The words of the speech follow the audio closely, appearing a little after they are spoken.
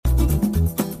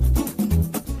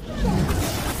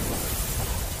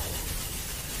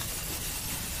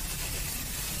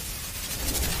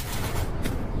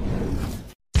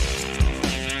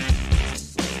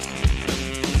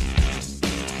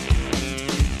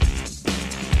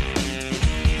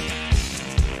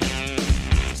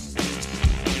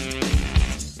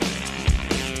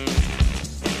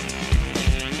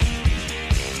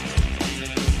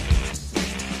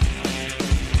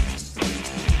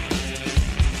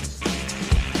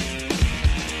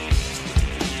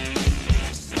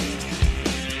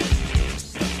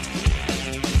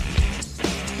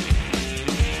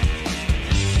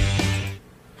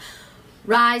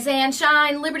Rise and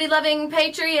shine, liberty-loving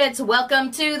patriots.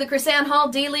 Welcome to the KrisAnne Hall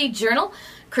Daily Journal.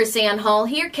 KrisAnne Hall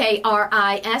here,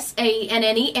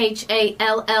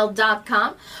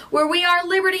 KrisAnnehall.com, where we are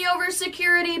liberty over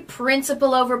security,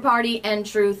 principle over party, and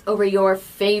truth over your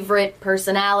favorite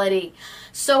personality.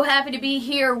 So happy to be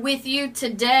here with you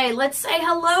today. Let's say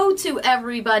hello to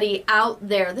everybody out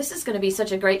there. This is going to be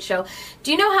such a great show.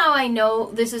 Do you know how I know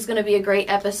this is going to be a great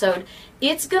episode?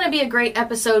 It's going to be a great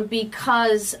episode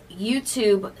because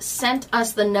YouTube sent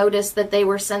us the notice that they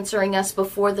were censoring us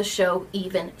before the show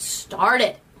even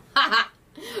started.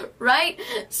 Right?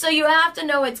 So you have to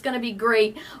know it's going to be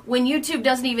great when YouTube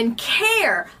doesn't even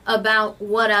care about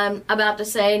what I'm about to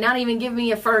say, not even give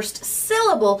me a first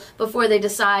syllable before they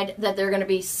decide that they're going to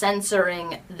be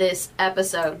censoring this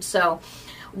episode. So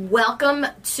welcome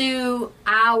to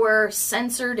our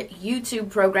censored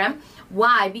YouTube program.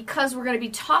 Why? Because we're going to be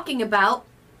talking about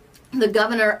the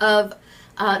governor of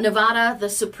Nevada, the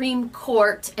Supreme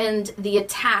Court, and the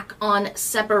attack on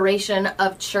separation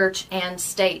of church and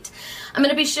state. I'm going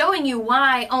to be showing you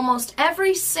why almost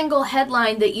every single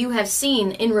headline that you have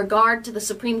seen in regard to the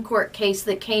Supreme Court case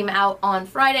that came out on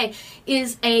Friday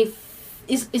is a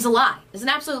lie, is an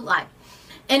absolute lie.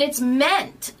 And it's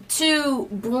meant to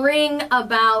bring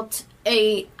about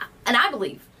and I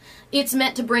believe, it's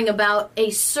meant to bring about a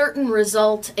certain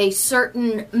result, a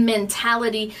certain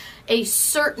mentality, a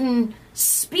certain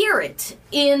spirit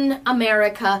in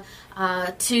America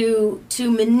to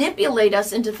manipulate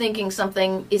us into thinking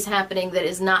something is happening that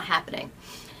is not happening.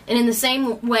 And in the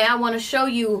same way, I want to show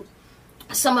you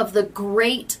some of the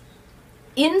great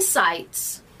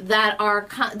insights that are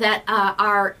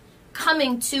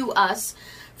coming to us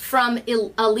from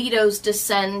Alito's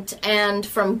dissent and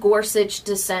from Gorsuch's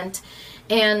dissent,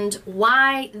 and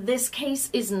why this case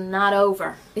is not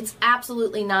over. It's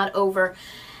absolutely not over.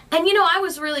 And you know, I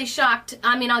was really shocked.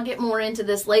 I mean, I'll get more into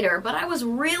this later, but I was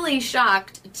really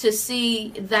shocked to see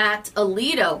that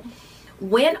Alito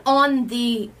went on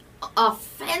the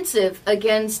offensive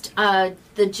against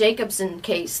the Jacobson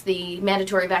case, the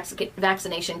mandatory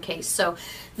vaccination case. So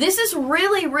this is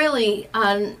really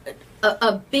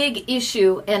a big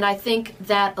issue, and I think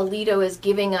that Alito is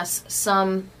giving us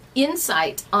some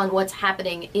insight on what's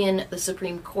happening in the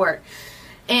Supreme Court.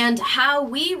 And how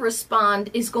we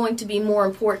respond is going to be more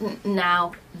important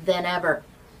now than ever.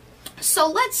 So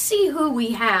let's see who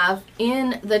we have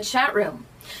in the chat room.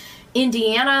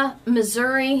 Indiana,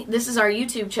 Missouri. This is our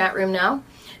YouTube chat room now.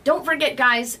 Don't forget,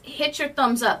 guys, hit your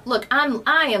thumbs up. Look,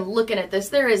 I am looking at this.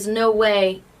 There is no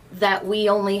way that we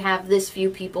only have this few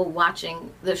people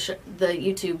watching the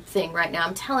YouTube thing right now.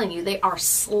 I'm telling you, they are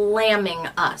slamming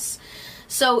us.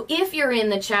 So if you're in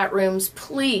the chat rooms,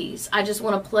 please, I just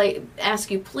want to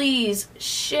ask you, please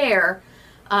share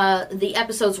the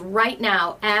episodes right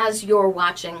now as you're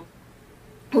watching.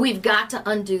 We've got to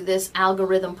undo this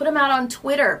algorithm. Put them out on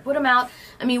Twitter. Put them out.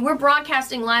 I mean, we're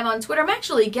broadcasting live on Twitter. I'm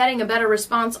actually getting a better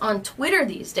response on Twitter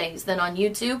these days than on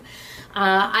YouTube.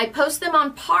 I post them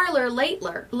on Parler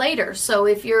later. So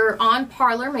if you're on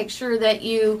Parler, make sure that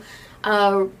you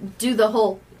do the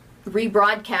whole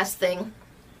rebroadcast thing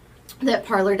that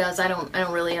Parler does. I don't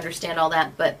really understand all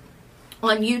that, but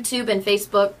on YouTube and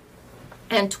Facebook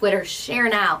and Twitter, share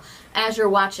now as you're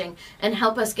watching and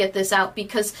help us get this out,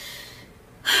 because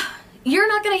you're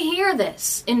not going to hear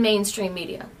this in mainstream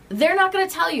media. They're not going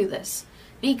to tell you this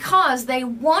because they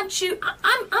want you.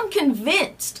 I'm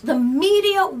convinced the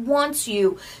media wants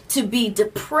you to be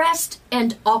depressed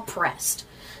and oppressed.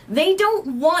 They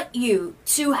don't want you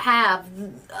to have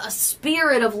a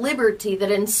spirit of liberty that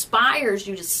inspires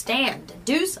you to stand and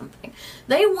do something.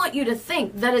 They want you to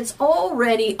think that it's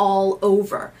already all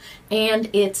over, and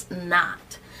it's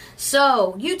not.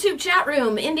 So, YouTube chat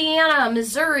room, Indiana,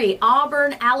 Missouri,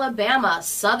 Auburn, Alabama,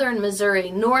 Southern Missouri,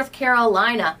 North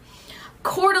Carolina,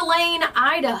 Coeur d'Alene,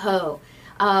 Idaho,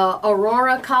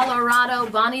 Aurora, Colorado,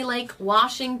 Bonnie Lake,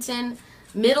 Washington,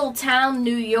 Middletown,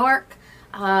 New York,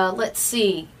 let's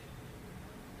see,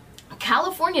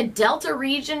 California Delta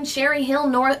region, Cherry Hill,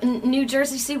 New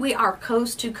Jersey. See, we are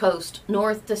coast to coast,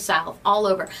 north to south, all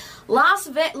over. Las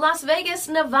Vegas,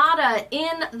 Nevada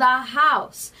in the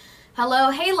house. Hello,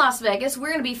 hey Las Vegas. We're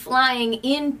going to be flying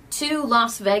into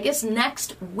Las Vegas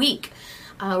next week.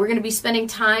 We're going to be spending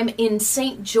time in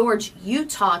St. George,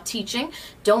 Utah teaching.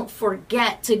 Don't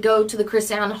forget to go to the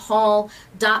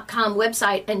KrisAnneHall.com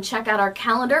website and check out our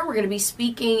calendar. We're going to be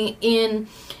speaking in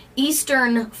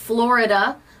Eastern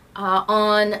Florida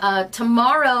on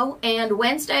tomorrow and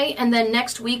Wednesday, and then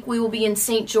next week we will be in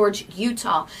St. George,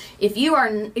 Utah. If you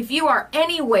are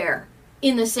anywhere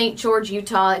in the St. George,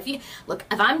 Utah, if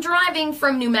I'm driving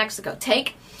from New Mexico,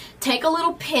 take take a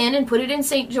little pin and put it in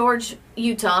St. George,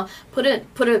 Utah. Put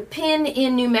a pin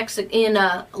in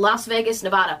Las Vegas,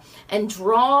 Nevada, and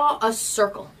draw a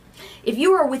circle. If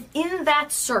you are within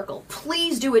that circle,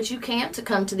 please do what you can to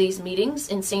come to these meetings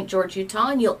in St. George, Utah,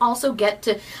 and you'll also get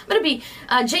to,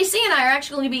 JC and I are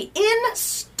actually going to be in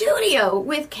studio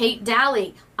with Kate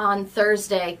Daly on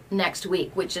Thursday next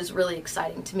week, which is really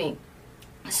exciting to me.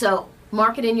 So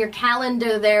mark it in your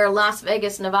calendar there, Las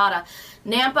Vegas, Nevada,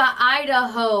 Nampa,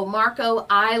 Idaho, Marco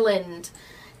Island,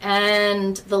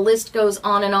 and the list goes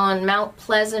on and on. Mount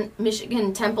Pleasant,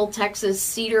 Michigan, Temple, Texas,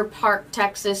 Cedar Park,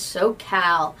 Texas,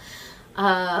 SoCal,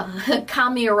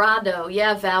 Camirado.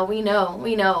 Yeah, Val, we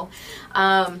know.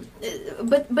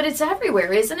 But it's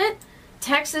everywhere, isn't it?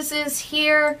 Texas is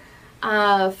here.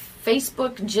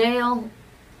 Facebook jail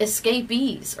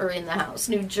escapees are in the house.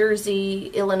 New Jersey,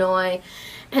 Illinois,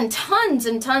 and tons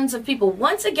of people.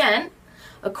 Once again,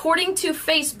 according to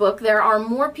Facebook, there are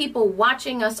more people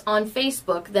watching us on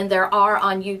Facebook than there are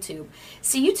on YouTube.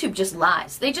 See, YouTube just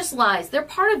lies. They just lies. They're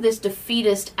part of this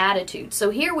defeatist attitude. So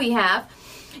here we have,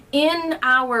 in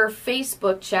our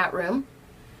Facebook chat room,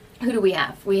 who do we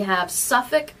have? We have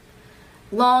Suffolk,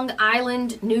 Long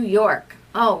Island, New York.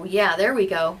 Oh, yeah, there we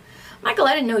go. Michael,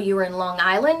 I didn't know you were in Long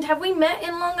Island. Have we met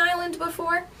in Long Island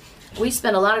before? We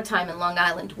spent a lot of time in Long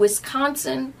Island.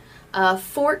 Wisconsin,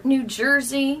 Fort, New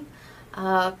Jersey,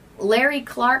 Larry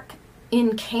Clark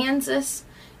in Kansas,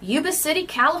 Yuba City,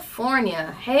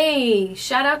 California. Hey,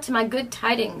 shout out to my Good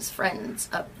Tidings friends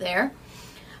up there.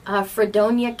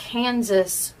 Fredonia,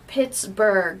 Kansas,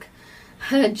 Pittsburgh.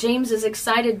 James is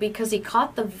excited because he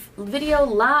caught the video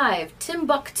live.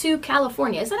 Timbuktu,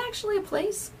 California. Is that actually a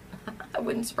place? I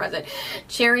wouldn't surprise it.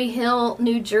 Cherry Hill,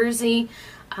 New Jersey,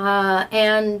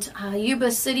 and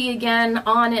Yuba City again,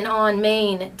 on and on.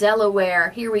 Maine,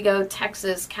 Delaware, here we go,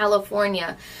 Texas,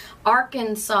 California,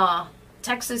 Arkansas,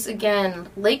 Texas again,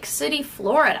 Lake City,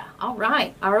 Florida. All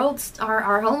right, our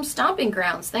home stomping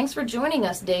grounds. Thanks for joining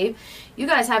us, Dave. You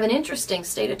guys have an interesting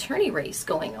state attorney race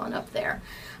going on up there.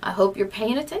 I hope you're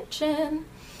paying attention.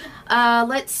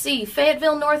 Let's see,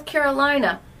 Fayetteville, North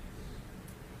Carolina.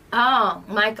 Oh,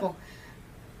 Michael.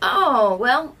 Oh,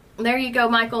 well, there you go,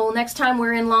 Michael. Next time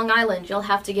we're in Long Island, you'll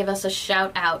have to give us a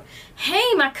shout out. Hey,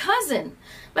 my cousin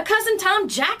Tom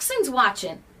Jackson's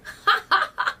watching.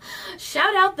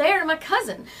 Shout out there to my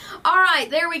cousin. All right,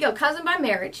 there we go. Cousin by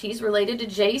marriage. He's related to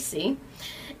JC.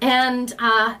 And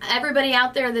everybody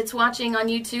out there that's watching on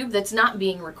YouTube that's not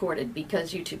being recorded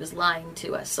because YouTube is lying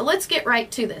to us. So let's get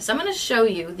right to this. I'm going to show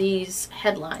you these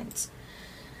headlines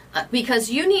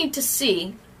because you need to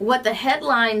see what the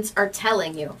headlines are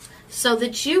telling you so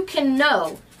that you can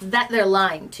know that they're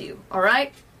lying to you, all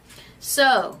right?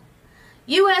 So,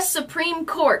 U.S. Supreme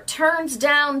Court turns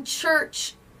down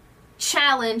church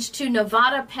challenge to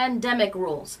Nevada pandemic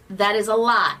rules. That is a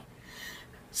lie.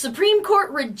 Supreme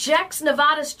Court rejects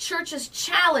Nevada's church's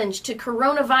challenge to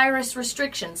coronavirus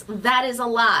restrictions. That is a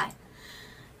lie.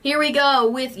 Here we go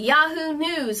with Yahoo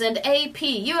News and AP.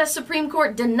 U.S. Supreme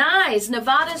Court denies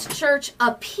Nevada's church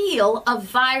appeal of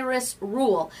virus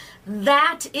rule.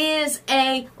 That is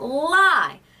a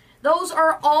lie. Those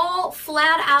are all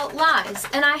flat out lies.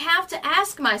 And I have to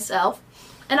ask myself,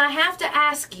 and I have to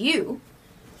ask you,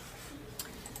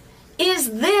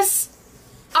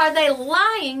 are they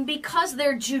lying because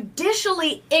they're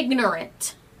judicially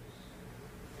ignorant?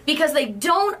 Because they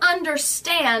don't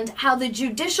understand how the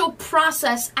judicial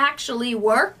process actually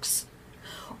works?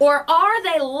 Or are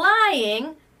they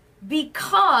lying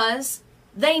because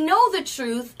they know the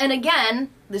truth, and again,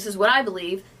 this is what I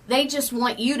believe, they just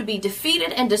want you to be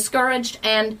defeated and discouraged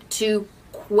and to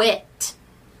quit?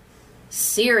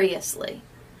 Seriously.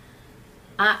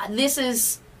 This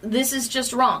is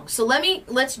just wrong. So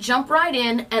let's jump right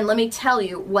in and let me tell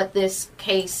you what this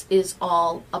case is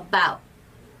all about.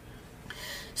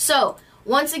 So,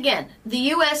 once again, the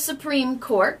U.S. Supreme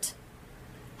Court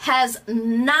has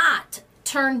not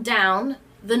turned down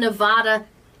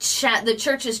the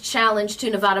church's challenge to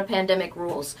Nevada pandemic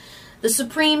rules. The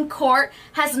Supreme Court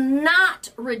has not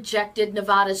rejected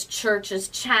Nevada's church's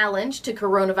challenge to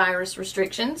coronavirus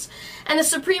restrictions. And the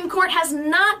Supreme Court has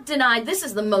not denied, this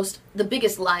is the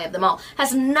biggest lie of them all,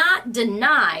 has not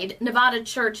denied Nevada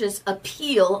church's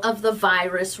appeal of the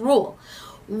virus rule.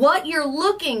 What you're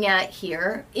looking at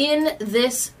here in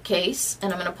this case,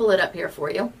 and I'm going to pull it up here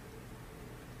for you.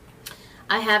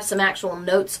 I have some actual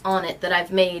notes on it that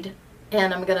I've made,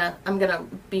 and I'm gonna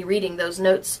be reading those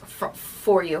notes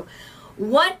for you.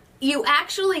 What you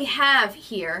actually have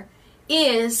here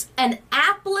is an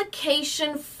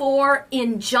application for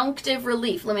injunctive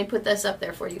relief. Let me put this up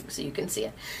there for you so you can see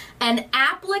it. An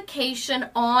application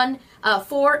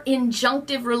for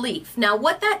injunctive relief. Now,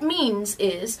 what that means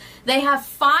is they have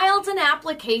filed an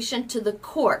application to the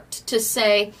court to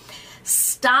say,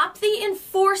 stop the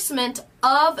enforcement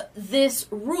of this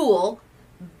rule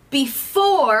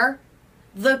before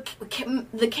the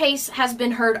case has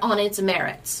been heard on its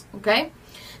merits. Okay?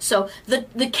 So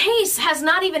the case has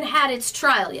not even had its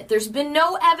trial yet. There's been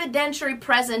no evidentiary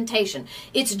presentation.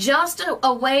 It's just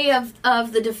a way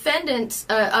of the defendant,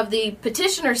 of the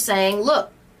petitioner saying,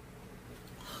 look,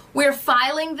 we're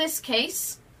filing this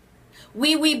case.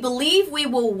 We believe we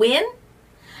will win.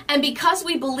 And because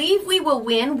we believe we will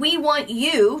win, we want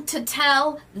you to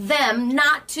tell them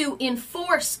not to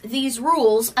enforce these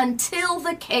rules until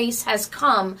the case has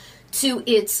come to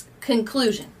its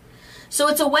conclusion. So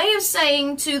it's a way of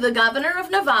saying to the governor of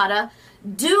Nevada,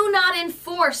 do not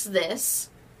enforce this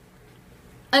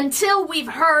until we've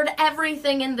heard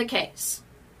everything in the case.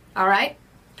 All right?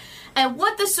 And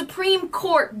what the Supreme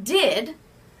Court did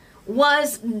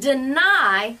was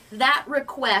deny that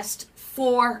request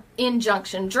for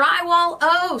injunction. Drywall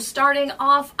O starting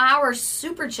off our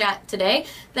super chat today.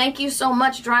 Thank you so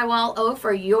much, Drywall O,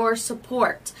 for your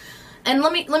support. And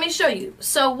let me show you.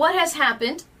 So what has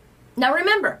happened? Now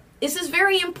remember, this is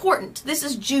very important. This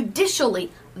is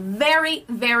judicially very,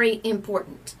 very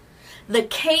important. The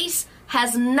case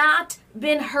has not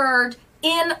been heard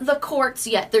in the courts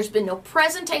yet. There's been no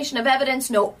presentation of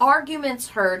evidence, no arguments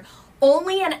heard,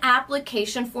 only an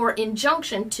application for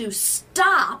injunction to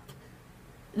stop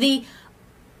the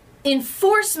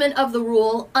enforcement of the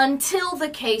rule until the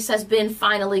case has been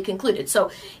finally concluded. So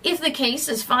if the case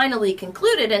is finally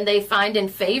concluded and they find in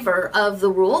favor of the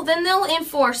rule, then they'll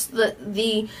enforce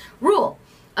the rule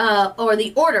or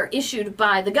the order issued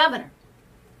by the governor.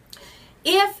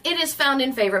 If it is found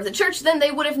in favor of the church, then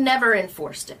they would have never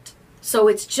enforced it. So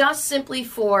it's just simply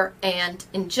for an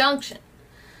injunction.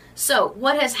 So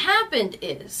what has happened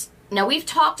is, now we've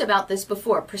talked about this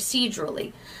before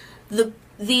procedurally,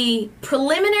 the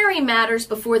preliminary matters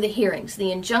before the hearings, the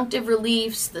injunctive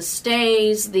reliefs, the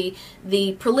stays, the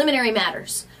preliminary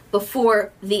matters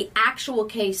before the actual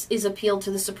case is appealed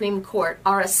to the Supreme Court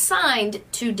are assigned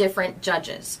to different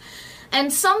judges.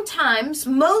 And sometimes,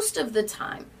 most of the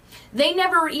time, they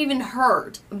never even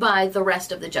heard by the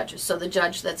rest of the judges. So the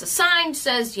judge that's assigned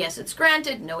says, yes, it's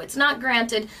granted, no, it's not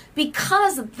granted,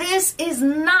 because this is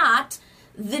not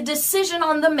the decision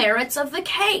on the merits of the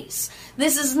case.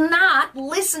 This is not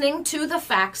listening to the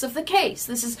facts of the case.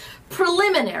 This is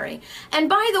preliminary. And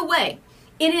by the way,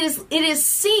 it is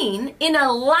seen in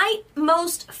a light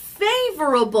most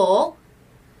favorable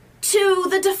to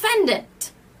the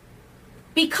defendant.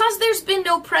 Because there's been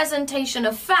no presentation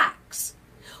of facts.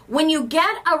 When you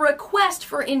get a request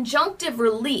for injunctive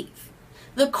relief,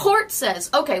 the court says,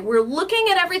 okay, we're looking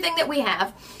at everything that we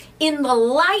have. In the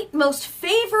light most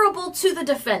favorable to the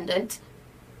defendant,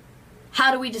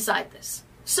 how do we decide this?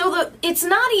 So it's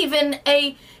not even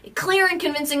a clear and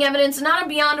convincing evidence, not a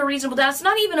beyond a reasonable doubt. It's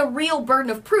not even a real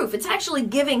burden of proof. It's actually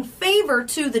giving favor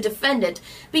to the defendant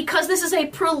because this is a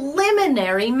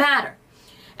preliminary matter.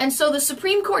 And so the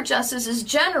Supreme Court justices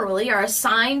generally are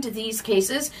assigned these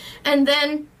cases, and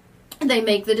then they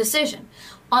make the decision.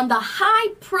 On the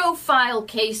high-profile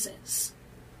cases,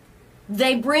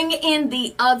 they bring in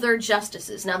the other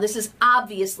justices. Now, this is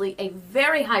obviously a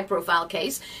very high-profile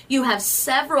case. You have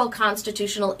several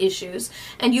constitutional issues,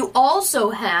 and you also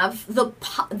have the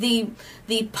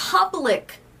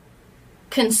public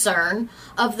concern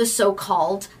of the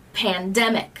so-called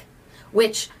pandemic,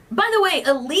 which, by the way,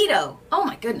 Alito, oh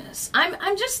my goodness,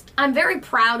 I'm very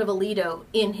proud of Alito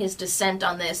in his dissent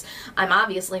on this. I'm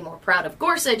obviously more proud of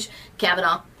Gorsuch.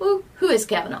 Kavanaugh, who is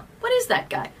Kavanaugh? What is that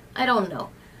guy? I don't know.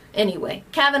 Anyway,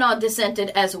 Kavanaugh dissented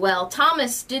as well.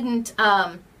 Thomas didn't,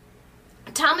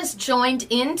 Thomas joined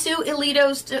into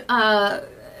Alito's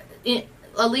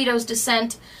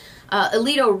dissent.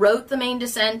 Alito wrote the main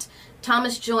dissent.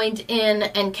 Thomas joined in,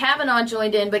 and Kavanaugh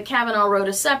joined in, but Kavanaugh wrote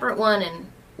a separate one, and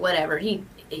whatever. He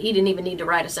didn't even need to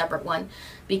write a separate one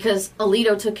because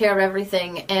Alito took care of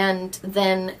everything, and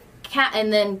then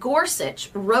Gorsuch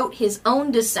wrote his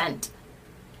own dissent,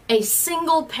 a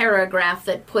single paragraph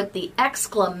that put the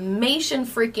exclamation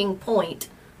freaking point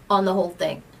on the whole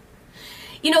thing.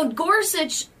 You know,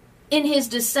 Gorsuch in his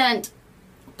dissent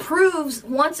proves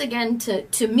once again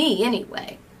to me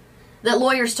anyway that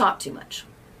lawyers talk too much,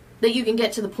 that you can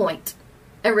get to the point.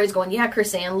 Everybody's going, yeah,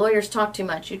 Chris Ann, lawyers talk too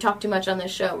much. You talk too much on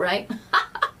this show, right?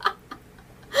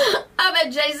 I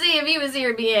bet JC, if he was here,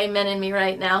 would be amening me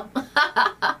right now.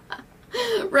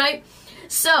 Right?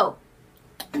 So,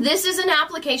 This is an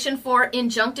application for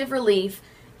injunctive relief,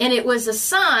 and it was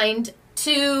assigned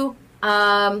to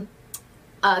Kagan.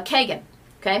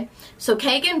 Okay, so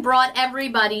Kagan brought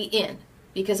everybody in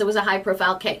because it was a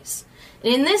high-profile case.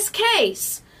 And in this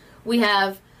case, we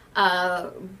have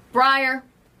Breyer,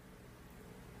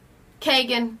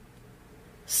 Kagan,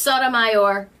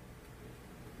 Sotomayor,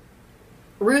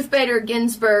 Ruth Bader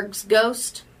Ginsburg's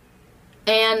ghost,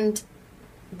 and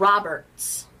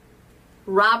Roberts.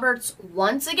 Roberts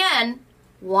once again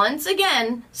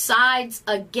sides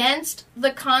against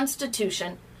the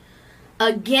Constitution,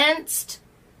 against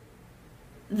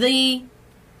the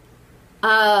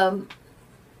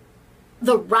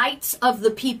rights of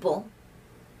the people.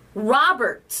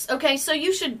 Roberts, okay, so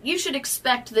you should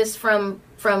expect this from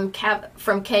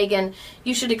Kagan.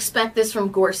 You should expect this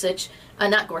from Gorsuch,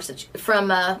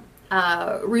 from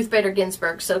Ruth Bader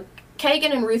Ginsburg. So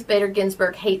Kagan and Ruth Bader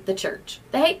Ginsburg hate the church.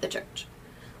 They hate the church,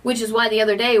 which is why the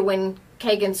other day when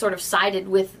Kagan sort of sided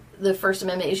with the First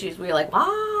Amendment issues, we were like,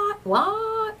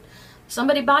 what?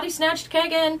 Somebody body snatched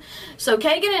Kagan. So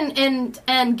Kagan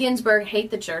and Ginsburg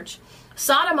hate the church.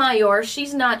 Sotomayor,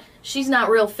 she's not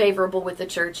real favorable with the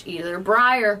church either.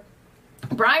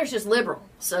 Breyer's just liberal,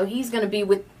 so he's going to be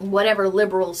with whatever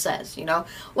liberal says,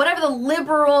 whatever the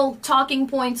liberal talking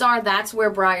points are, that's where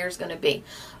Breyer's going to be.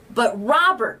 But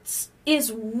Roberts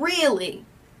is really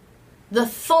the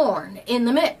thorn in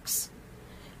the mix,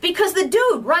 because the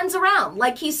dude runs around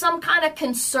like he's some kind of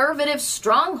conservative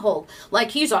stronghold,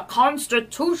 like he's a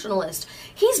constitutionalist.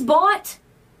 He is bought.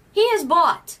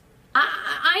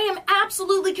 I am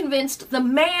absolutely convinced the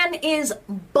man is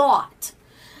bought.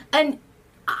 And,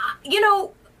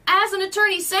 as an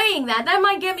attorney saying that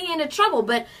might get me into trouble.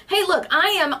 But, hey, look, I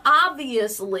am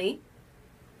obviously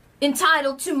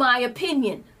entitled to my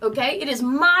opinion, okay? It is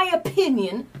my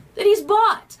opinion that he's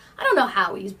bought. I don't know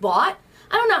how he's bought.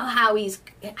 I don't know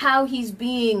how he's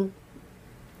being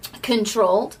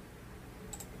controlled.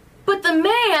 But the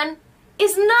man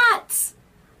is nuts.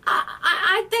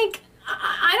 I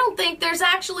don't think there's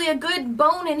actually a good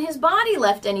bone in his body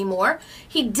left anymore.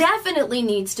 He definitely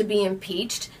needs to be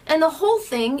impeached, and the whole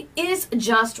thing is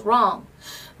just wrong.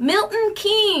 Milton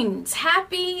Keynes'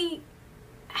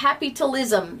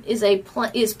 Happitalism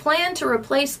is planned to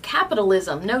replace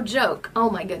capitalism. No joke. Oh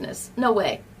my goodness. No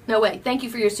way. Thank you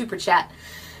for your super chat.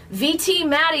 VT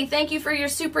Maddie, thank you for your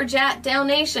super chat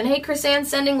donation. Hey, Chris Ann,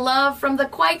 sending love from the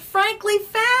Quite Frankly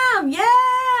fam.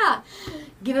 Yeah!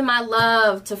 Giving my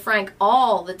love to Frank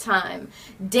all the time.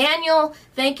 Daniel,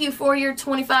 thank you for your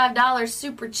 $25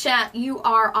 super chat. You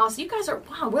are awesome. You guys are,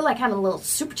 wow, we're like having a little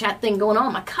super chat thing going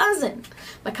on. My cousin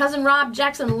Rob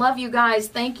Jackson, love you guys.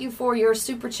 Thank you for your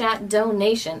super chat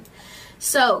donation.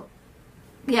 So,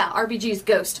 yeah, RBG's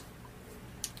Ghost.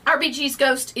 RBG's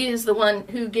Ghost is the one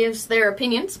who gives their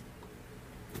opinions,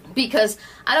 because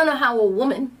I don't know how a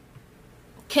woman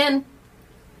can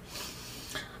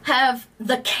have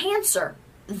the cancer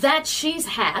that she's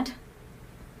had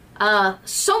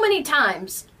so many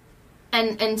times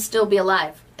and still be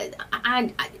alive.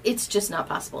 It's just not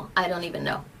possible. I don't even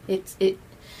know.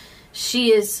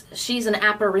 She's an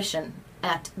apparition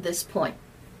at this point.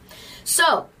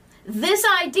 So this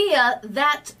idea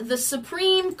that the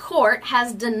Supreme Court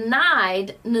has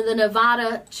denied the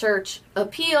Nevada church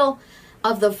appeal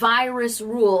of the virus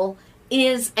rule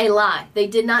is a lie. They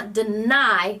did not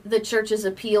deny the church's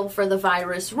appeal for the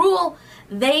virus rule.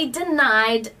 They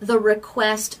denied the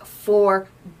request for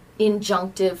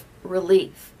injunctive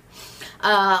relief.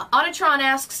 Autotron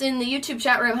asks in the YouTube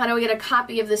chat room, how do we get a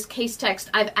copy of this case text?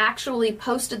 I've actually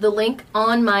posted the link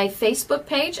on my Facebook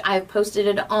page. I've posted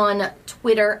it on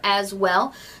Twitter as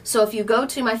well. So if you go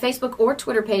to my Facebook or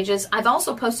Twitter pages, I've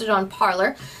also posted it on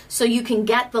Parler, so you can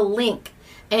get the link,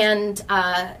 and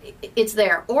it's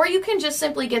there. Or you can just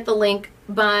simply get the link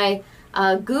by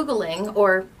Googling,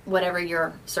 or whatever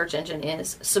your search engine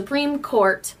is, Supreme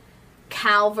Court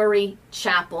Calvary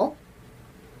Chapel.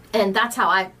 And that's how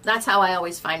I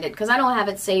always find it, because I don't have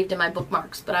it saved in my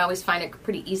bookmarks, but I always find it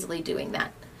pretty easily doing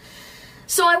that.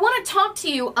 So I want to talk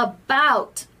to you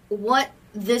about what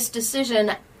this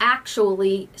decision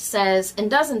actually says and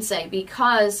doesn't say,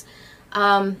 because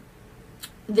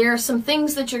there are some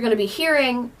things that you're going to be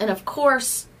hearing, and of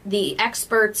course the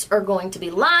experts are going to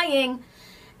be lying,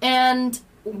 and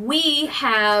we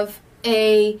have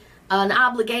an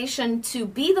obligation to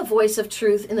be the voice of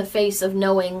truth in the face of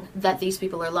knowing that these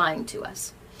people are lying to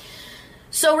us.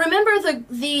 So remember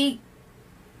the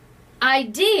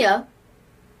idea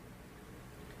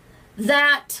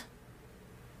that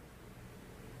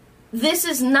this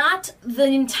is not the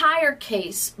entire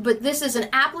case, but this is an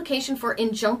application for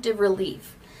injunctive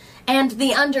relief. and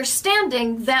the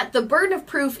understanding that the burden of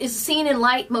proof is seen in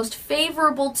light most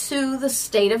favorable to the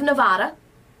state of Nevada.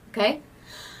 Okay?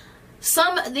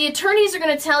 The attorneys are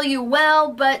going to tell you,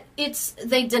 well, but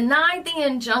they denied the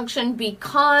injunction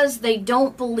because they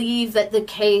don't believe that the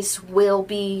case will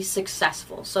be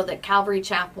successful, so that Calvary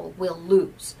Chapel will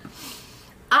lose.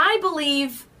 I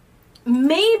believe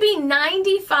maybe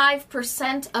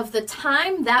 95% of the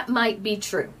time that might be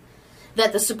true,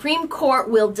 that the Supreme Court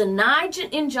will deny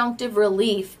injunctive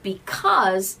relief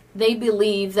because they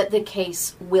believe that the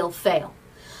case will fail.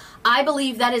 I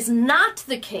believe that is not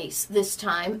the case this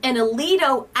time, and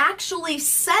Alito actually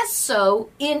says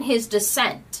so in his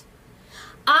dissent.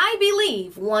 I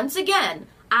believe, once again,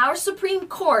 our Supreme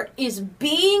Court is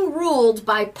being ruled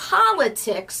by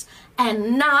politics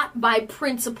and not by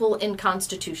principle and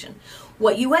constitution.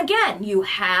 You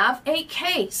have a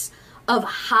case of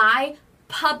high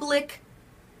public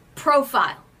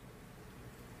profile.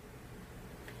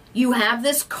 You have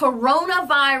this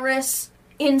coronavirus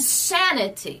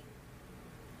insanity.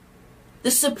 The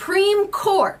Supreme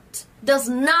Court does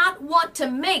not want to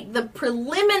make the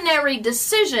preliminary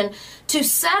decision to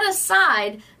set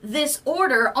aside this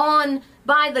order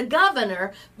by the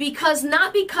governor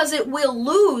not because it will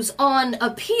lose on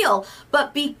appeal,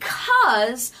 but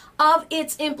because of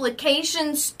its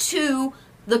implications to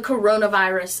the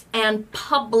coronavirus and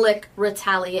public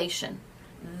retaliation.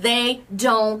 They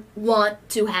don't want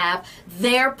to have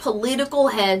their political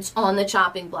heads on the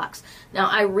chopping blocks. Now,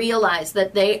 I realize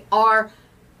that they are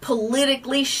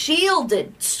politically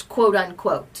shielded, quote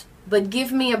unquote, but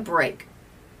give me a break.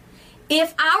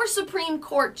 If our Supreme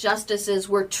Court justices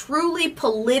were truly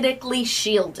politically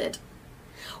shielded,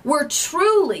 were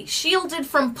truly shielded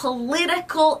from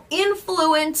political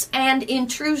influence and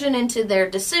intrusion into their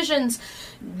decisions,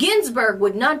 Ginsburg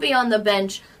would not be on the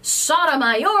bench,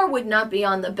 Sotomayor would not be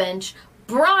on the bench,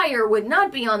 Breyer would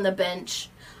not be on the bench,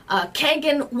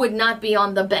 Kagan would not be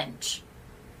on the bench.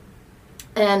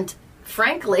 And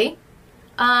frankly,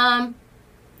 I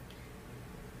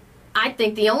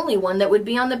think the only one that would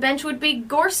be on the bench would be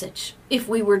Gorsuch, if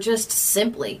we were just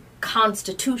simply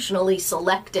constitutionally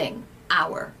selecting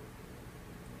our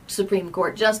Supreme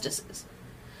Court justices.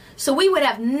 So we would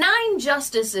have 9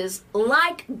 justices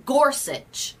like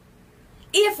Gorsuch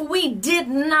if we did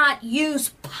not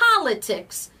use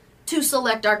politics to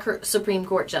select our Supreme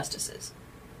Court justices.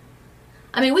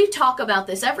 I mean, we talk about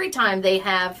this every time they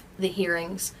have the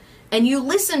hearings, and you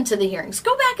listen to the hearings.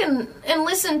 Go back and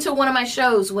listen to one of my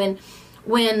shows when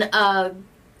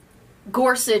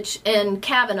Gorsuch and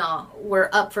Kavanaugh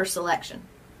were up for selection.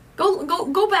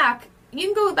 Go back. You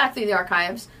can go back through the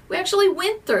archives. We actually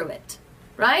went through it,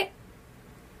 right?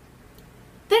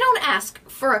 They don't ask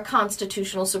for a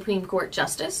constitutional Supreme Court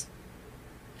justice.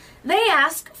 They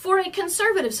ask for a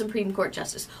conservative Supreme Court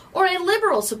justice, or a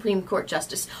liberal Supreme Court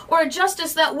justice, or a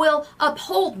justice that will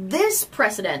uphold this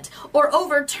precedent or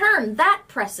overturn that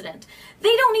precedent.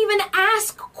 They don't even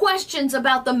ask questions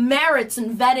about the merits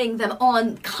and vetting them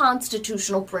on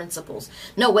constitutional principles.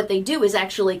 No, what they do is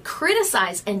actually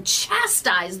criticize and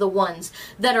chastise the ones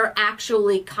that are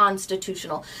actually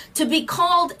constitutional. To be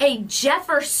called a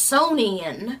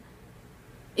Jeffersonian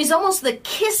is almost the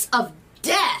kiss of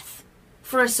death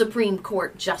for a Supreme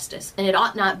Court justice, and it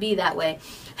ought not be that way.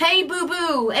 Hey, Boo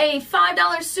Boo, a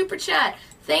 $5 super chat.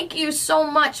 Thank you so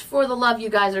much for the love you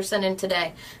guys are sending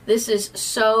today. This is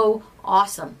so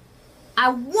awesome. I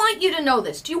want you to know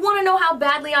this. Do you want to know how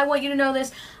badly I want you to know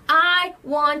this? I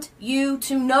want you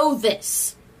to know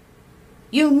this.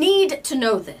 You need to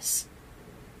know this.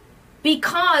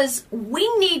 Because we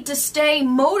need to stay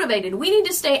motivated, we need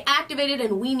to stay activated,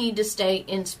 and we need to stay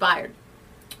inspired.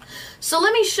 So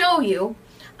let me show you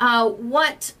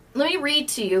let me read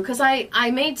to you, because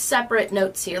I made separate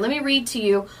notes here. Let me read to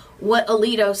you what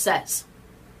Alito says.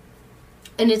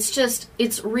 And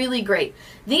it's really great.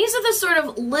 These are the sort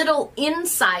of little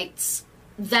insights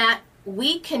that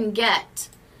we can get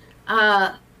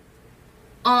from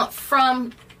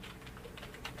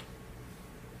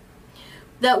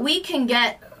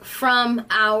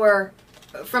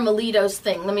Alito's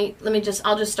thing.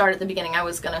 I'll just start at the beginning. I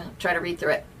was going to try to read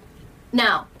through it.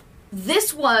 Now,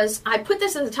 I put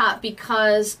this at the top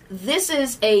because this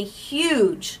is a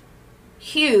huge,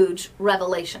 huge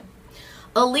revelation.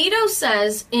 Alito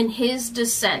says in his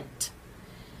dissent,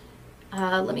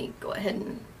 let me go ahead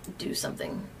and do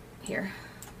something here.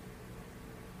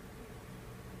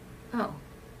 Oh,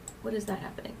 what is that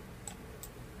happening?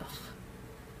 Ugh.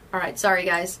 All right, sorry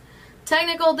guys.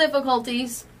 Technical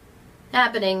difficulties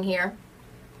happening here.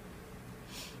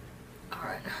 All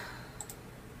right.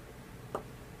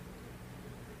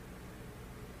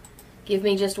 Give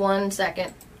me just 1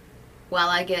 second. while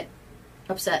I get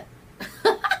upset.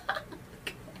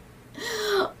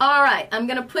 All right, I'm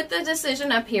going to put the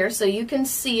decision up here so you can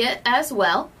see it as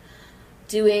well.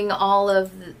 Doing all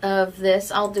of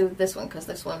this, I'll do this one because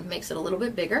this one makes it a little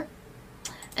bit bigger.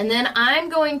 And then I'm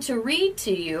going to read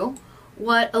to you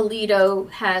what Alito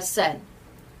has said.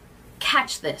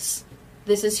 Catch this.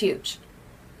 This is huge.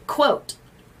 Quote,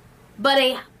 "But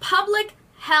a public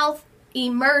health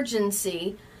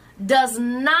emergency does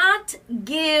not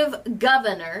give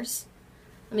governors,"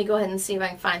 let me go ahead and see if I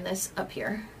can find this up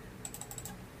here.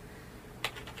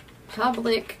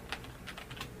 Public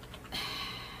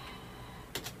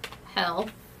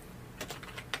health.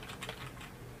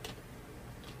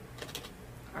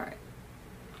 All right.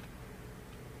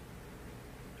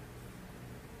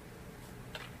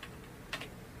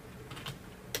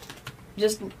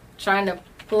 Just trying to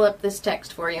pull up this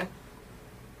text for you.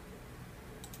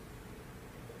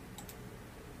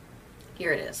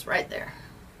 Here it is, right there.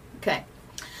 Okay.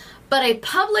 "But a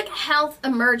public health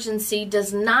emergency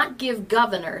does not give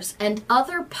governors and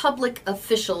other public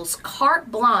officials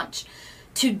carte blanche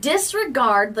to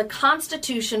disregard the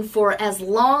Constitution for as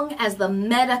long as the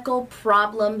medical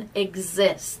problem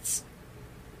exists."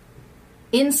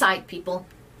 Insight, people.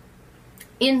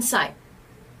 Insight.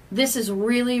 This is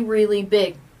really, really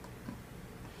big.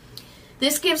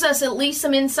 This gives us at least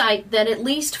some insight that at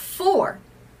least 4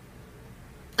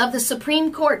 of the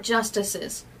Supreme Court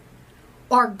justices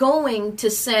are going to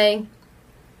say,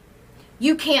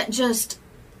 you can't just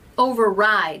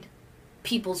override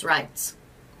people's rights.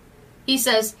 He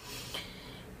says,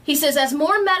 as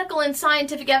more medical and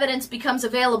scientific evidence becomes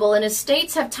available and as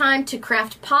states have time to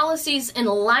craft policies in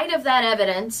light of that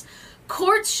evidence,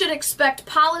 courts should expect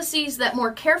policies that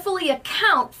more carefully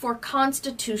account for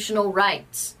constitutional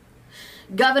rights.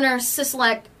 Governor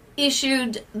Sisolak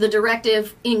issued the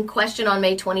directive in question on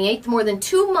May 28th, more than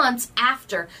 2 months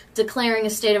after declaring a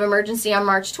state of emergency on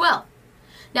March 12th.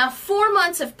 Now, 4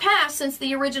 months have passed since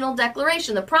the original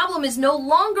declaration. The problem is no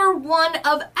longer one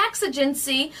of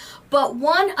exigency, but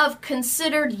one of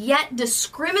considered yet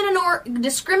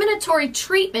discriminatory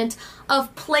treatment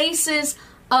of places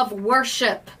of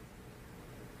worship.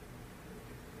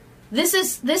 This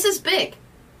is big.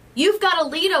 You've got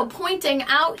Alito pointing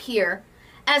out here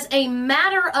as a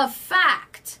matter of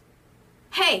fact,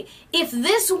 hey, if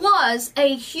this was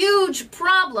a huge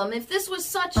problem, if this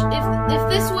was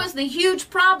the huge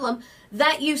problem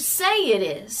that you say it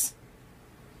is,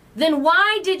 then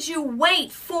why did you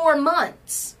wait 4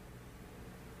 months?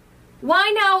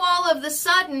 Why now all of a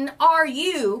sudden are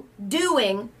you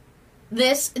doing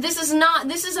this? This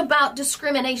is about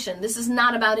discrimination. This is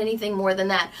not about anything more than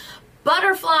that.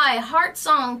 Butterfly, Heart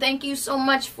Song, thank you so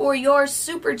much for your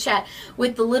super chat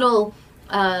with the little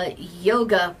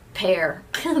yoga pear,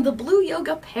 the blue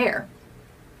yoga pear.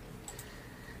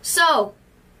 So,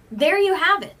 there you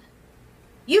have it.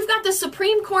 You've got the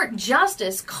Supreme Court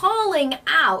Justice calling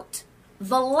out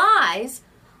the lies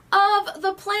of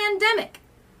the plandemic.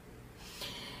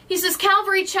 He says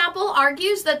Calvary Chapel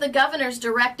argues that the governor's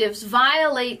directives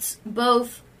violates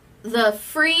both the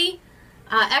free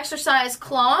exercise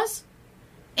clause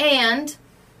and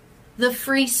the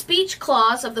free speech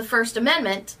clause of the First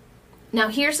Amendment. Now,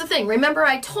 here's the thing. Remember,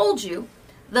 I told you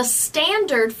the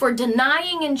standard for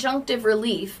denying injunctive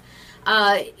relief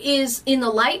is in the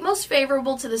light most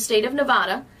favorable to the state of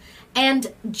Nevada.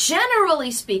 And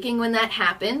generally speaking, when that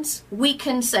happens, we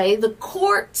can say the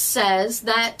court says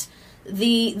that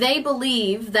they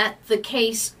believe that the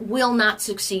case will not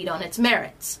succeed on its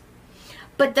merits.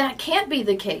 But that can't be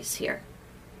the case here,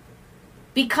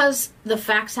 because the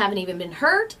facts haven't even been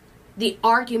heard, the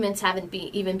arguments haven't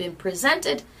even been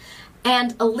presented,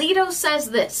 and Alito says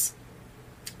this: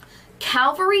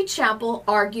 Calvary Chapel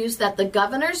argues that the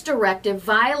governor's directive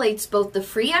violates both the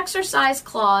free exercise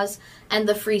clause and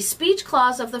the free speech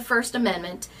clause of the First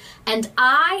Amendment, and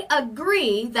I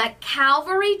agree that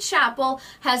Calvary Chapel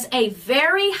has a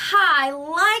very high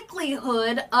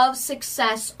likelihood of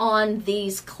success on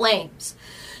these claims.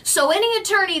 So any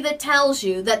attorney that tells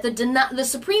you that the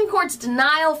Supreme Court's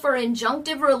denial for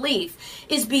injunctive relief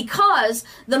is because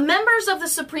the members of the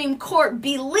Supreme Court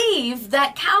believe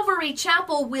that Calvary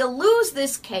Chapel will lose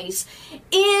this case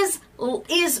is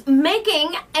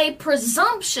making a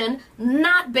presumption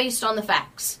not based on the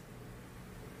facts.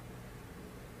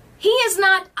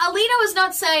 Alito is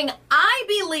not saying, I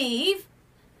believe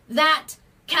that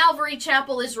Calvary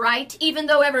Chapel is right, even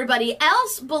though everybody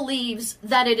else believes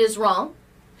that it is wrong.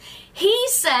 He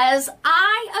says,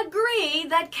 I agree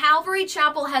that Calvary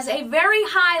Chapel has a very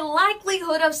high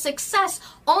likelihood of success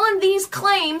on these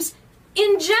claims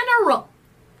in general.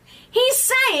 He's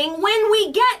saying when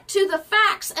we get to the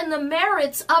facts and the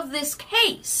merits of this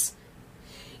case,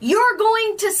 you're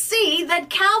going to see that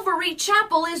Calvary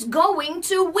Chapel is going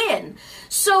to win.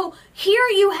 So here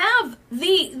you have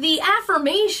the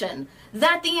affirmation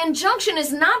that the injunction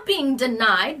is not being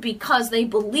denied because they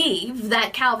believe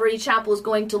that Calvary Chapel is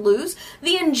going to lose.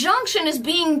 The injunction is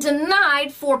being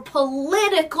denied for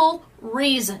political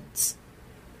reasons.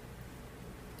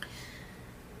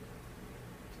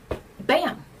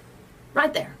 Bam.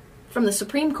 Right there. From the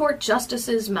Supreme Court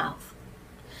Justice's mouth.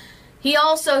 He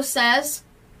also says,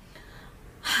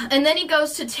 and then he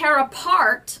goes to tear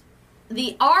apart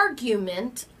the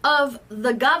argument of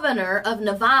the governor of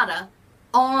Nevada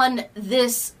on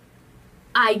this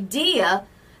idea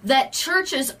that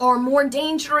churches are more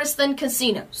dangerous than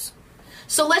casinos.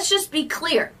 So let's just be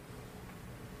clear.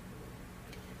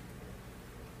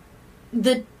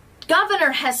 The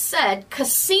governor has said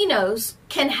casinos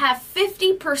can have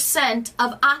 50%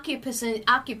 of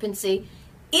occupancy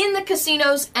in the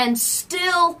casinos and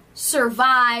still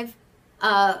survive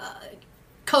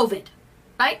COVID,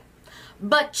 right?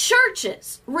 But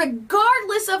churches,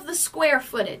 regardless of the square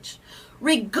footage,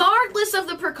 regardless of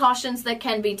the precautions that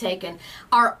can be taken,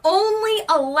 are only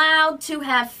allowed to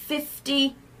have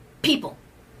 50 people.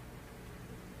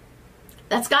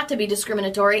 That's got to be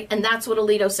discriminatory, and that's what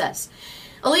Alito says.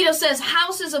 Alito says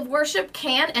houses of worship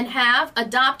can and have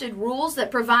adopted rules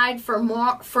that provide for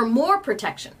more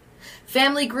protection.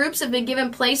 Family groups have been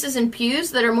given places in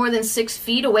pews that are more than 6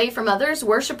 feet away from others.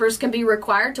 Worshipers can be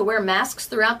required to wear masks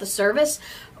throughout the service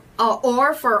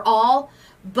or for all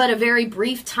but a very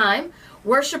brief time.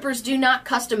 Worshipers do not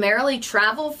customarily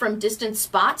travel from distant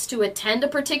spots to attend a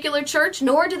particular church,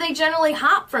 nor do they generally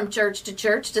hop from church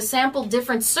to sample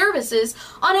different services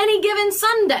on any given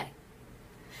Sunday.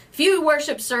 Few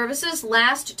worship services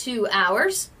last 2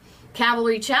 hours.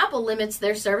 Calvary Chapel limits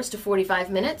their service to 45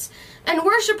 minutes, and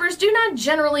worshipers do not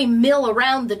generally mill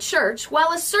around the church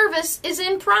while a service is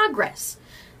in progress.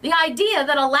 The idea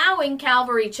that allowing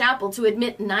Calvary Chapel to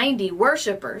admit 90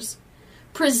 worshipers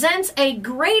presents a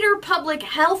greater public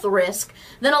health risk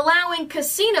than allowing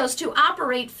casinos to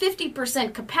operate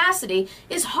 50% capacity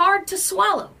is hard to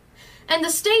swallow, and the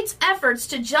state's efforts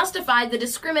to justify the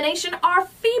discrimination are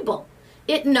feeble.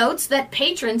 It notes that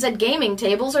patrons at gaming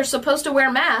tables are supposed to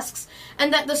wear masks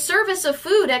and that the service of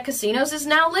food at casinos is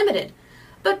now limited.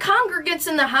 But congregants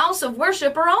in the house of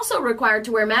worship are also required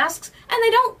to wear masks, and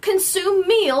they don't consume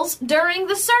meals during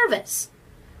the service.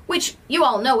 Which you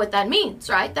all know what that means,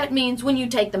 right? That means when you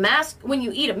take the mask, when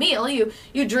you eat a meal, you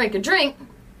drink a drink,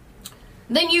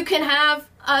 then you can have,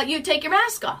 you take your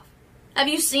mask off. Have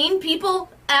you seen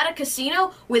people at a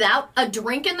casino without a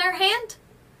drink in their hand?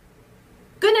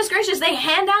 Goodness gracious, they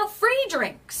hand out free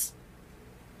drinks.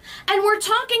 And we're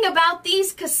talking about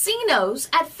these casinos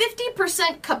at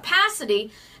 50%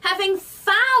 capacity having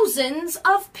thousands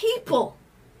of people.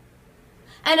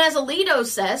 And as Alito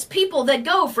says, people that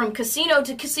go from casino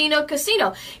to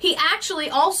casino. He actually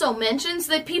also mentions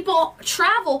that people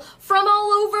travel from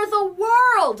all over the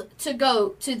world to go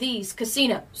to these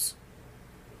casinos.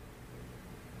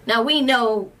 Now we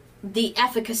know the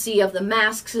efficacy of the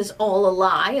masks is all a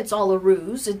lie. It's all a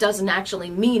ruse. It doesn't actually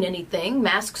mean anything.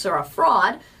 Masks are a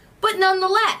fraud. But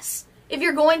nonetheless, if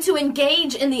you're going to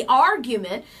engage in the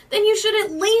argument, then you should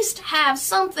at least have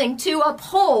something to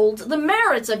uphold the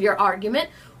merits of your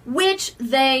argument, which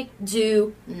they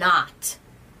do not.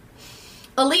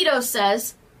 Alito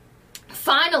says,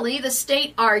 finally, the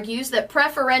state argues that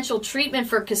preferential treatment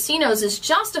for casinos is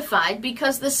justified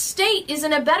because the state is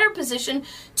in a better position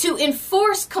to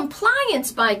enforce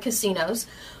compliance by casinos,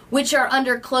 which are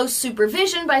under close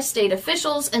supervision by state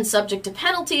officials and subject to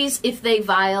penalties if they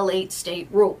violate state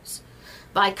rules.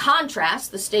 By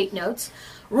contrast, the state notes,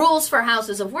 rules for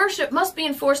houses of worship must be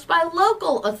enforced by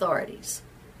local authorities.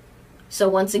 So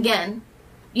once again,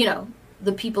 you know,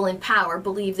 the people in power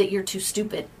believe that you're too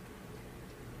stupid.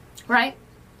 Right?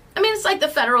 I mean, it's like the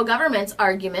federal government's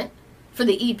argument for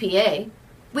the EPA.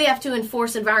 We have to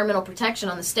enforce environmental protection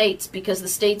on the states because the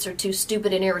states are too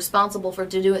stupid and irresponsible to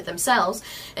do it themselves.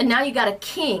 And now you got a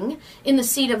king in the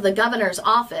seat of the governor's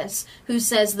office who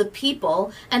says the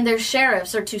people and their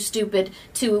sheriffs are too stupid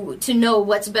to know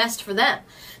what's best for them.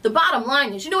 The bottom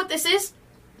line is, you know what this is?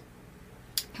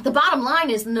 The bottom line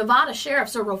is the Nevada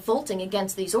sheriffs are revolting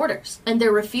against these orders and they're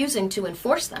refusing to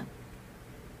enforce them.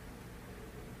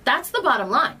 That's the bottom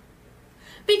line.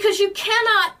 Because you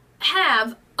cannot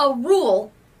have a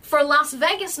rule for Las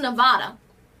Vegas, Nevada,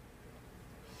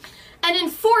 and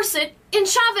enforce it in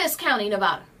Chavez County,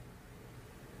 Nevada.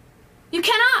 You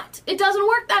cannot. It doesn't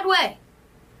work that way.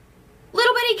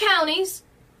 Little bitty counties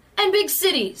and big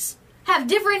cities have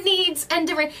different needs and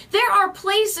different... There are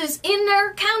places in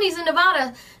their counties in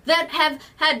Nevada that have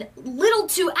had little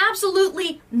to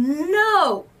absolutely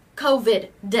no COVID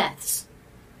deaths.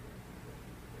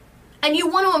 And you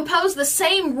want to impose the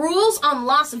same rules on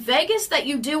Las Vegas that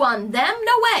you do on them?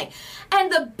 No way.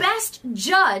 And the best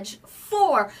judge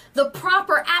for the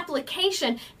proper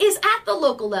application is at the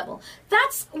local level.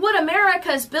 That's what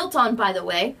America is built on, by the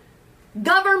way.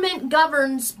 Government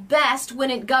governs best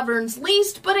when it governs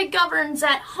least, but it governs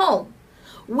at home.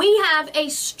 We have a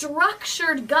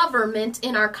structured government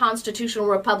in our constitutional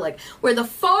republic, where the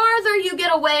farther you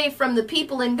get away from the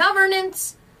people in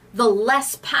governance, the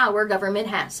less power government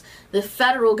has. The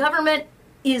federal government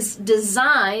is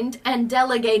designed and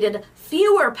delegated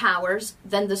fewer powers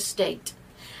than the state.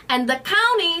 And the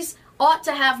counties ought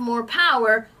to have more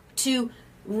power to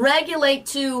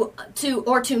regulate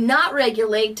or to not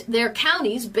regulate their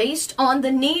counties based on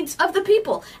the needs of the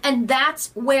people. And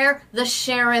that's where the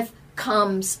sheriff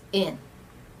comes in.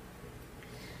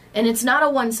 And it's not a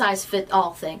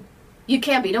one-size-fits-all thing. You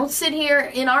can't be. Don't sit here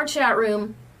in our chat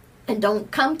room and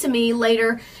don't come to me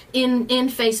later in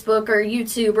Facebook or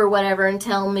YouTube or whatever and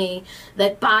tell me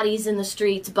that bodies in the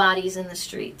streets, bodies in the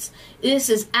streets. This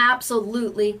is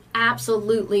absolutely,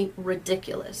 absolutely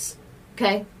ridiculous.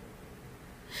 Okay?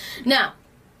 Now,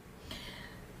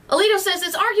 Alito says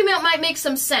this argument might make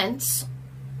some sense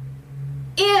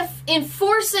if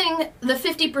enforcing the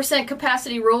 50%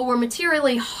 capacity rule were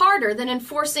materially harder than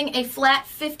enforcing a flat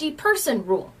 50-person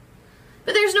rule.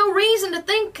 But there's no reason to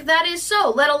think that is so,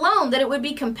 let alone that it would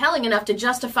be compelling enough to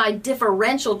justify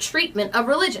differential treatment of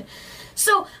religion.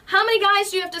 So how many guys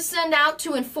do you have to send out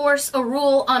to enforce a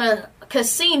rule on a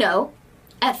casino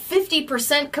at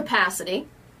 50% capacity,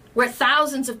 where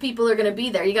thousands of people are going to be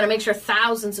there? You got to make sure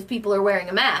thousands of people are wearing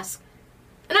a mask.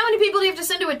 And how many people do you have to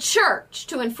send to a church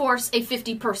to enforce a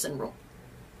 50-person rule?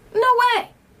 No way.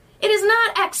 It is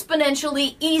not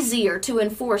exponentially easier to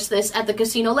enforce this at the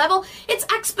casino level. It's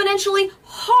exponentially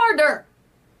harder.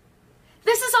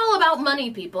 This is all about money,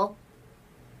 people.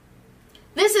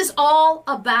 This is all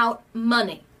about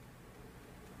money.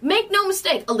 Make no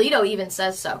mistake, Alito even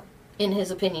says so in his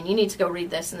opinion. You need to go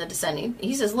read this in the dissent.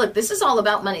 He says, look, this is all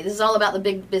about money. This is all about the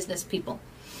big business people.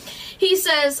 He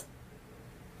says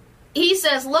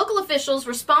local officials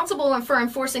responsible for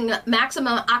enforcing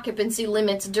maximum occupancy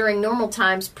limits during normal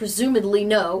times presumably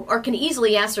know or can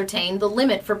easily ascertain the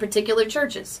limit for particular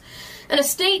churches. And a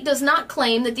state does not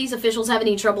claim that these officials have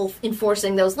any trouble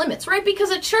enforcing those limits, right?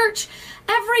 Because a church,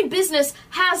 every business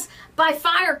has, by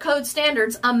fire code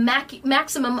standards, a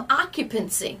maximum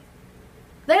occupancy.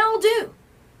 They all do.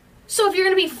 So if you're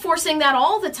going to be enforcing that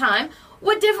all the time,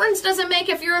 what difference does it make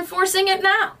if you're enforcing it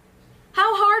now?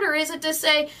 How harder is it to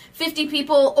say 50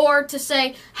 people or to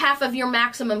say half of your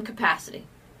maximum capacity?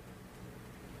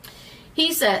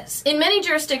 He says, in many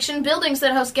jurisdictions, buildings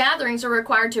that host gatherings are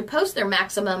required to post their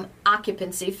maximum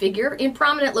occupancy figure in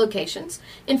prominent locations.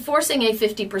 Enforcing a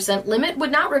 50% limit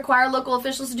would not require local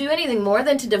officials to do anything more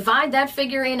than to divide that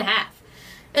figure in half.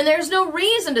 And there's no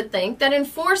reason to think that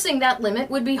enforcing that limit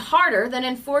would be harder than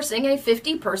enforcing a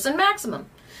 50-person maximum.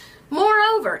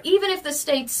 Moreover, even if the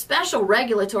state's special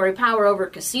regulatory power over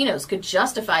casinos could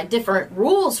justify different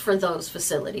rules for those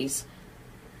facilities,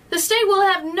 the state will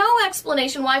have no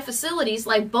explanation why facilities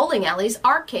like bowling alleys,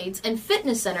 arcades, and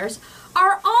fitness centers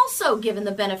are also given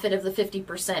the benefit of the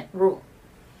 50% rule.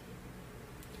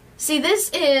 See, this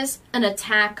is an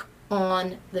attack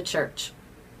on the church.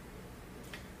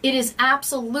 It is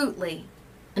absolutely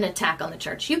an attack on the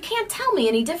church. You can't tell me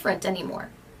any different anymore.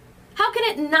 How can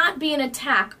it not be an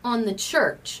attack on the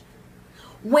church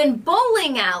when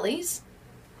bowling alleys,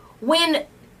 when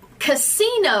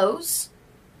casinos,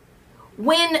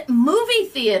 when movie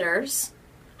theaters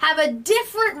have a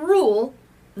different rule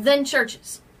than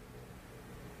churches?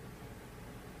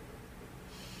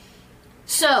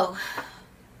 So,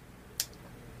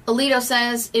 Alito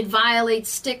says it violates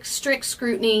strict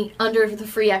scrutiny under the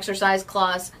Free Exercise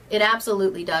Clause. It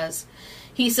absolutely does.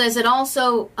 He says it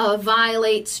also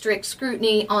violates strict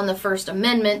scrutiny on the First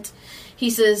Amendment. He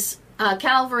says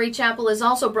Calvary Chapel has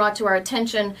also brought to our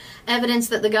attention evidence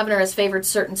that the governor has favored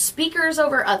certain speakers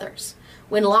over others.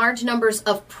 When large numbers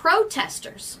of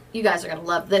protesters, you guys are going to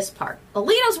love this part.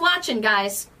 Alito's watching,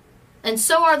 guys, and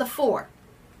so are the four.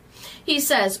 He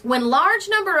says, when large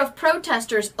number of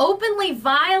protesters openly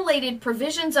violated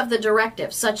provisions of the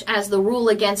directive, such as the rule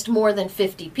against more than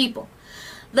 50 people,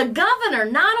 the governor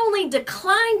not only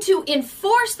declined to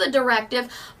enforce the directive,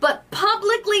 but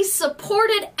publicly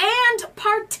supported and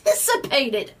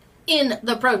participated in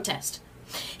the protest.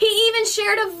 He even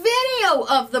shared a video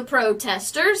of the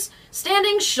protesters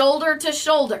standing shoulder to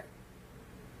shoulder.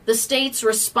 The state's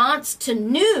response to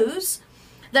news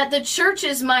that the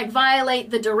churches might violate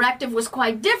the directive was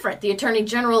quite different. The Attorney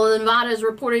General of Nevada is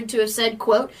reported to have said,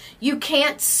 quote, "You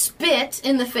can't spit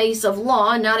in the face of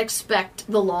law and not expect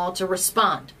the law to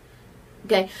respond."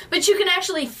 Okay, but you can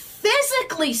actually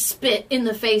physically spit in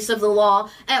the face of the law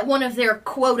at one of their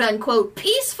quote-unquote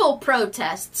peaceful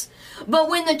protests. But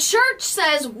when the church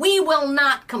says we will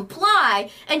not comply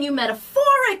and you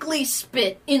metaphorically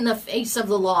spit in the face of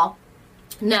the law,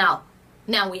 now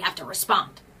we have to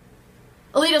respond.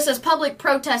 Alito says public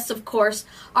protests, of course,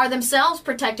 are themselves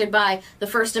protected by the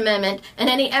First Amendment, and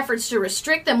any efforts to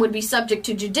restrict them would be subject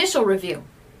to judicial review.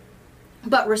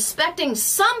 But respecting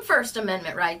some First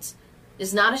Amendment rights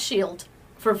is not a shield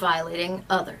for violating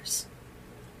others.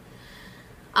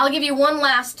 I'll give you one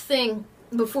last thing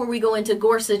before we go into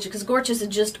Gorsuch, because Gorsuch is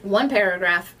just one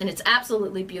paragraph, and it's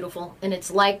absolutely beautiful, and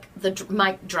it's like the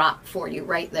mic drop for you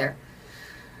right there.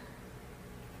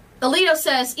 Alito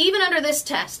says, even under this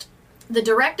test, the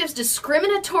directive's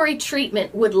discriminatory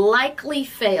treatment would likely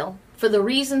fail for the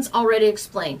reasons already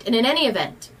explained. And in any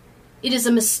event, it is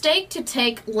a mistake to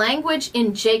take language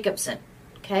in Jacobson,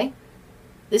 okay?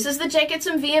 This is the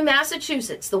Jacobson v.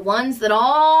 Massachusetts, the ones that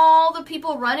all the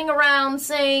people running around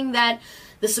saying that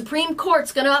the Supreme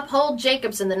Court's going to uphold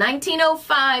Jacobson, the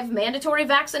 1905 mandatory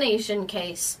vaccination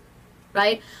case,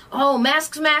 right? Oh,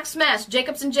 masks,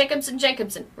 Jacobson,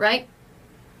 right?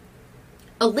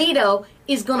 Alito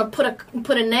is going to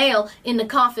put a nail in the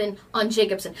coffin on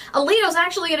Jacobson. Alito's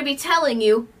actually going to be telling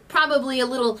you, probably a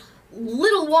little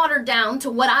watered down to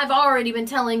what I've already been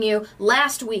telling you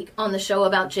last week on the show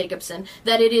about Jacobson,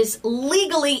 that it is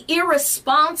legally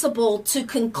irresponsible to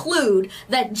conclude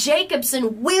that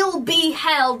Jacobson will be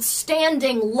held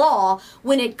standing law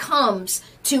when it comes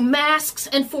to masks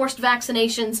and forced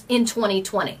vaccinations in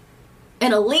 2020.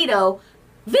 And Alito,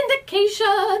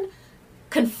 vindication,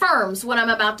 confirms what I'm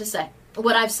about to say,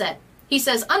 what I've said. He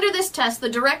says, under this test, the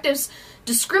directive's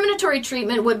discriminatory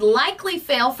treatment would likely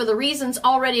fail for the reasons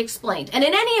already explained. And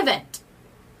in any event,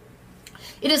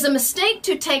 it is a mistake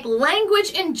to take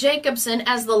language in Jacobson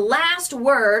as the last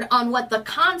word on what the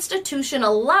Constitution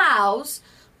allows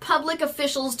public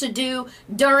officials to do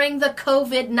during the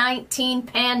COVID-19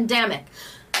 pandemic.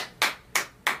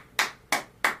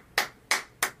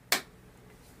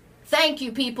 Thank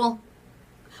you, people.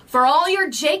 For all your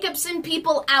Jacobson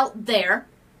people out there,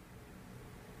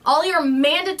 all your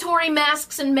mandatory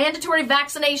masks and mandatory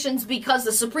vaccinations because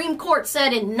the Supreme Court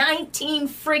said in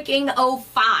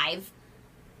 1905,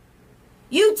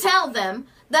 you tell them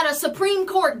that a Supreme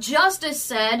Court justice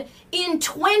said in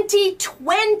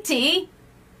 2020,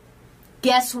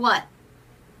 guess what?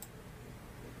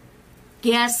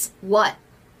 Guess what?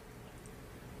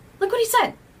 Look what he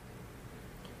said.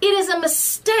 It is a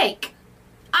mistake.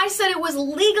 I said it was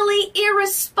legally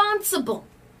irresponsible.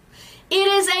 It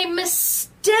is a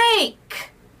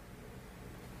mistake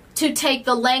to take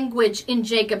the language in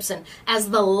Jacobson as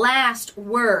the last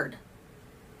word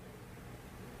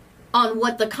on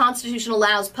what the Constitution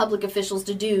allows public officials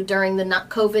to do during the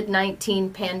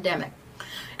COVID-19 pandemic.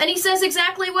 And he says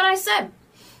exactly what I said.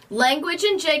 Language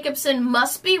in Jacobson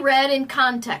must be read in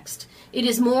context. It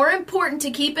is more important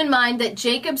to keep in mind that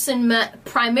Jacobson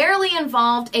primarily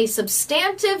involved a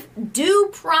substantive due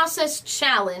process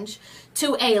challenge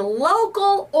to a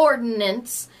local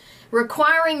ordinance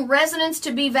requiring residents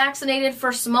to be vaccinated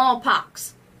for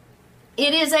smallpox.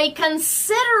 It is a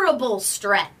considerable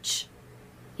stretch,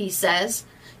 he says,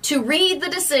 to read the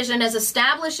decision as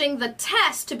establishing the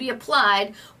test to be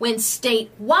applied when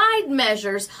statewide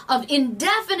measures of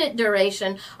indefinite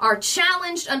duration are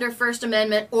challenged under First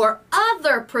Amendment or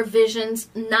other provisions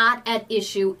not at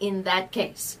issue in that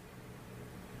case.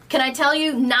 Can I tell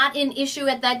you, not in issue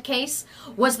at that case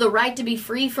was the right to be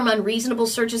free from unreasonable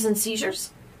searches and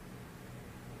seizures?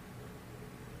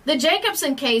 The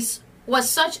Jacobson case was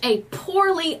such a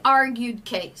poorly argued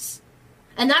case.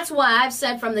 And that's why I've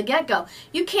said from the get-go,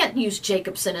 you can't use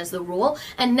Jacobson as the rule.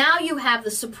 And now you have the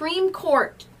Supreme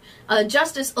Court,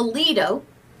 Justice Alito,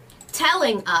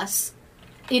 telling us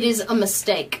it is a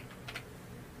mistake.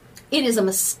 It is a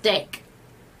mistake.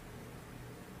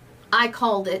 I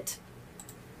called it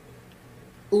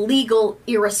legal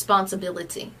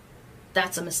irresponsibility.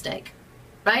 That's a mistake,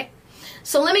 right?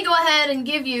 So let me go ahead and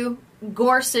give you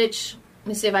Gorsuch. Let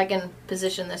me see if I can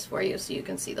position this for you so you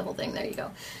can see the whole thing. There you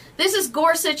go. This is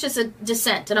Gorsuch as a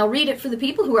dissent, and I'll read it for the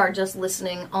people who are just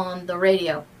listening on the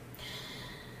radio.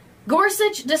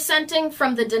 Gorsuch dissenting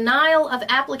from the denial of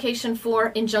application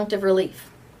for injunctive relief.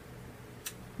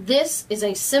 This is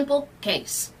a simple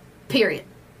case, period.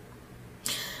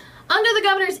 Under the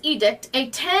governor's edict, a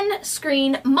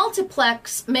 10-screen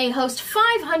multiplex may host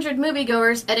 500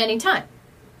 moviegoers at any time.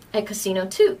 A casino,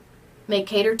 too, may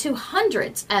cater to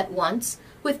hundreds at once,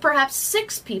 with perhaps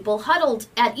 6 people huddled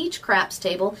at each craps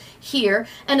table here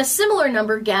and a similar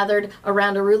number gathered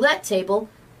around a roulette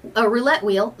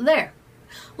wheel there.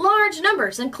 Large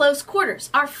numbers in close quarters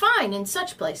are fine in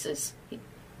such places,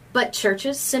 but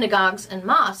churches, synagogues, and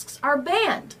mosques are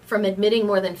banned from admitting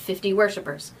more than 50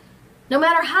 worshipers. No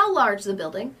matter how large the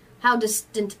building, how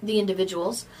distant the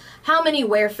individuals, how many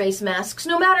wear face masks,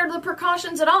 no matter the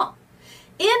precautions at all.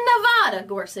 In Nevada,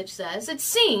 Gorsuch says, it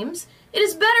seems it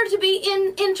is better to be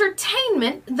in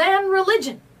entertainment than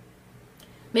religion.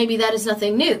 Maybe that is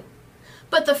nothing new.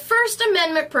 But the First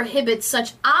Amendment prohibits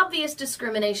such obvious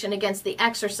discrimination against the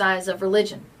exercise of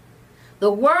religion.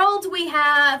 The world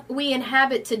we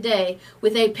inhabit today,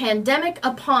 with a pandemic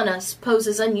upon us,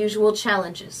 poses unusual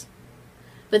challenges.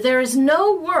 But there is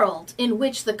no world in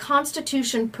which the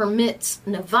Constitution permits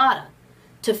Nevada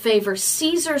to favor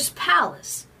Caesar's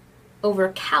Palace over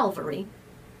Calvary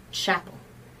Chapel.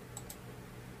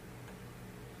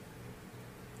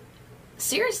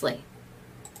 Seriously.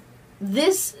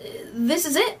 This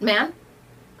is it, man.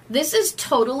 This is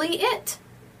totally it.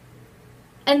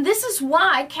 And this is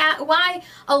why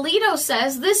Alito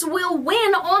says this will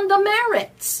win on the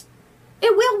merits.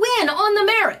 It will win on the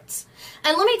merits.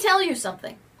 And let me tell you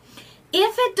something.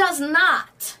 If it does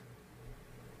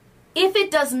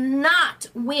not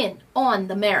win on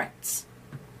the merits,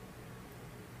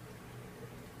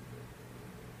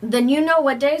 then you know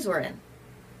what days we're in.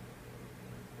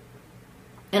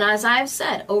 And as I have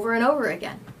said over and over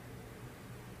again,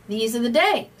 these are the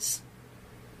days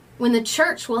when the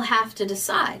church will have to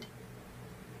decide,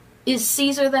 is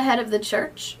Caesar the head of the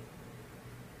church?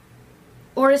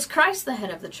 Or is Christ the head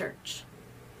of the church?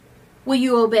 Will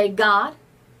you obey God,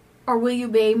 or will you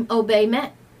obey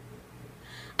men?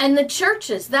 And the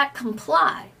churches that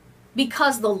comply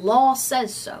because the law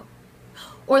says so,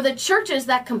 or the churches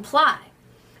that comply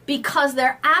because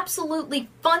they're absolutely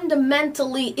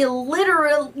fundamentally,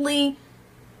 illiterally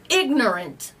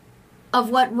ignorant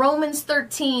of what Romans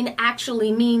 13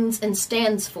 actually means and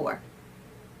stands for.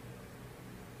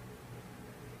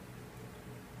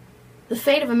 The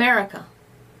fate of America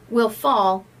will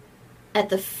fall at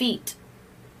the feet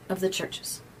of the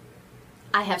churches.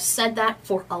 I have said that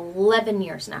for 11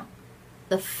 years now.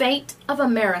 The fate of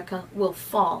America will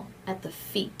fall at the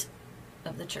feet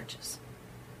of the churches.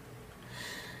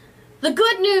 The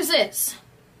good news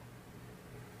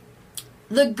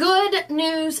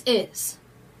is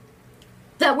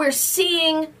that we're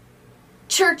seeing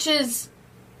churches,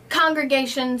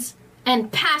 congregations, and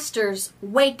pastors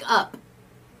wake up.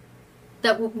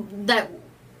 That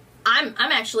I'm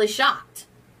actually shocked.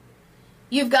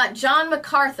 You've got John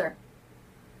MacArthur.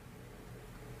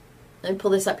 Let me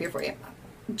pull this up here for you.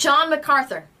 John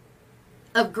MacArthur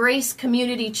of Grace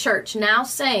Community Church now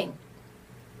saying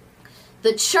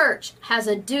the church has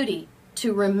a duty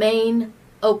to remain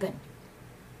open.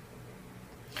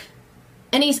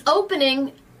 And he's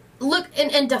opening,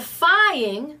 and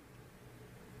defying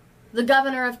the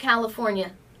governor of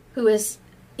California, who has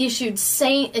issued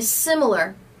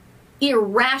similar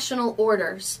irrational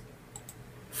orders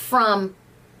from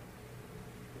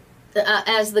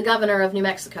as the governor of New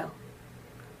Mexico.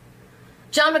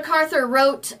 John MacArthur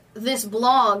wrote this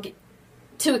blog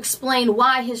to explain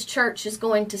why his church is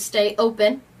going to stay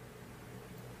open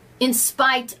in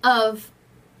spite of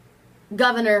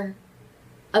Governor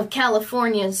of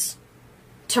California's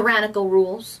tyrannical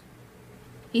rules.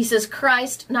 He says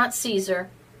Christ, not Caesar,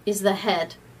 is the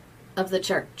head of the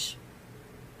church.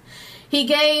 He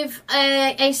gave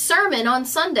a sermon on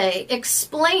Sunday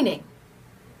explaining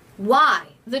why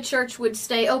the church would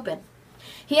stay open.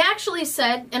 He actually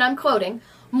said, and I'm quoting,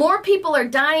 "More people are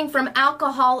dying from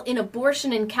alcohol in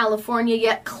abortion in California,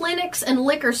 yet clinics and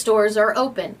liquor stores are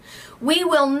open. We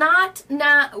will not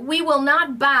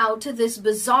bow to this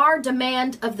bizarre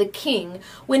demand of the king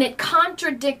when it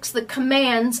contradicts the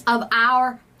commands of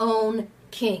our own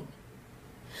king.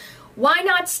 Why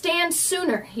not stand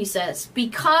sooner?" he says.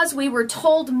 "Because we were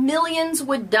told millions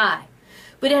would die.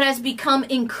 But it has become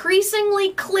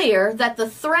increasingly clear that the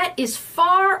threat is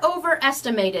far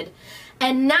overestimated.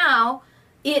 And now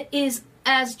it is,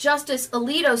 as Justice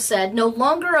Alito said, no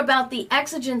longer about the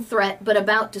exigent threat, but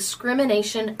about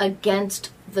discrimination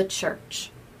against the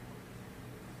church."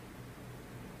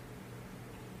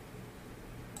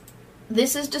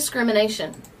 This is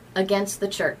discrimination against the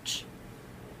church.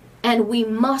 And we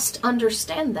must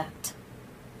understand that.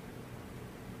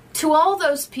 To all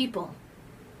those people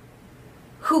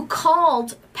who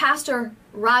called Pastor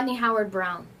Rodney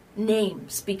Howard-Browne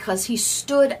names because he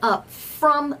stood up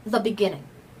from the beginning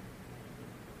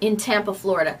in Tampa,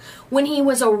 Florida. When he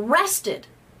was arrested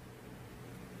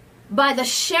by the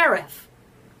sheriff,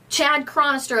 Chad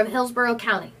Chronister of Hillsborough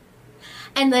County,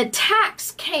 and the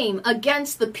attacks came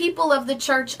against the people of the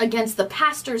church, against the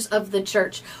pastors of the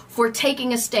church for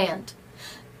taking a stand.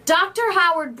 Dr.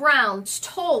 Howard Brown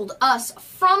told us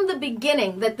from the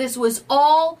beginning that this was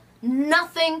all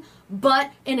nothing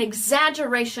but an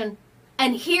exaggeration.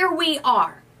 And here we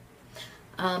are,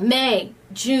 May,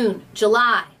 June,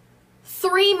 July.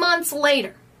 3 months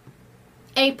later,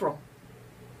 April,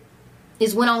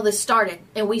 is when all this started.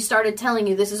 And we started telling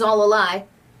you this is all a lie.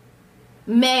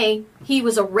 May, he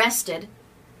was arrested.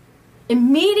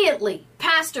 Immediately,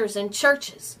 pastors and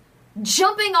churches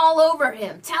jumping all over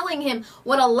him, telling him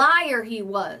what a liar he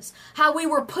was, how we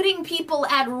were putting people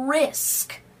at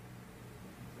risk.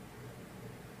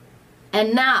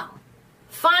 And now,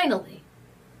 finally,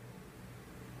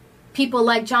 people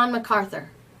like John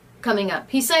MacArthur coming up.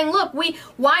 He's saying, look,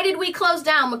 why did we close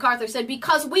down? MacArthur said,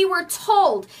 because we were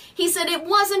told. He said it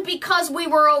wasn't because we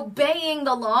were obeying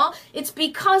the law. It's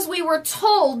because we were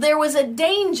told there was a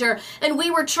danger and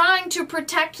we were trying to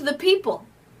protect the people.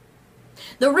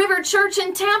 The River Church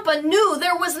in Tampa knew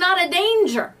there was not a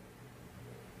danger.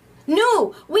 We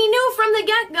knew from the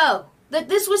get-go that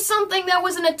this was something that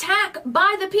was an attack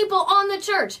by the people on the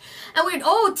church. And we'd,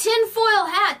 tinfoil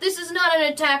hat, this is not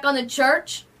an attack on the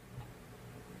church.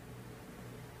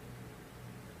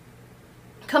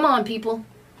 Come on, people.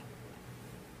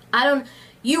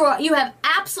 You have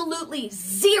absolutely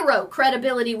zero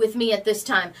credibility with me at this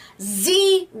time.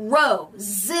 Zero.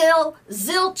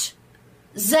 Zilch.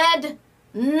 Zed.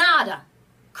 Nada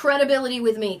credibility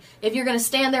with me if you're going to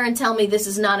stand there and tell me this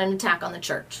is not an attack on the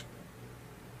church.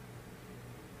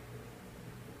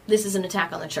 This is an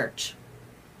attack on the church.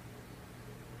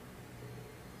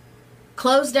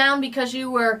 Close down because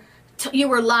you were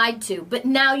lied to, but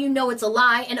now you know it's a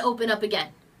lie and open up again.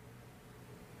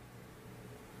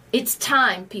 It's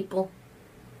time, people.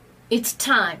 It's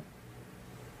time.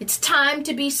 It's time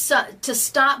to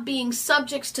stop being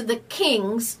subjects to the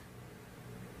kings.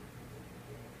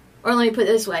 Or let me put it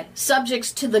this way,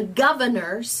 subjects to the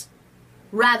governors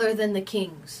rather than the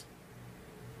kings.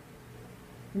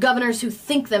 Governors who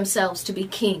think themselves to be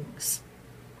kings.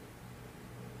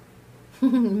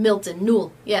 Milton,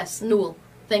 Newell. Yes, Newell.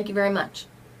 Thank you very much.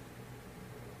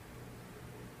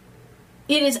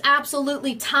 It is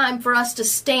absolutely time for us to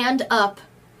stand up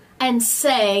and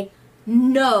say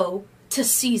no to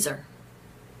Caesar.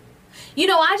 You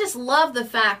know, I just love the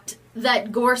fact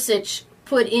that Gorsuch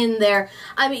put in there.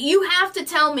 I mean, you have to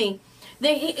tell me.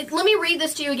 Let me read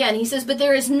this to you again. He says, but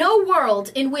there is no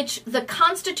world in which the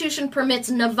Constitution permits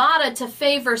Nevada to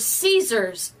favor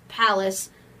Caesar's palace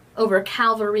over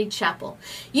Calvary Chapel.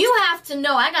 You have to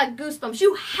know, I got goosebumps,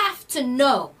 you have to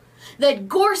know that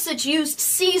Gorsuch used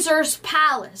Caesar's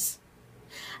palace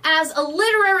as a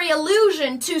literary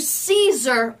allusion to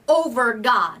Caesar over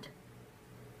God.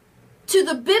 To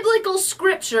the biblical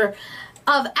scripture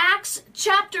of Acts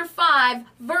chapter 5,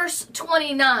 verse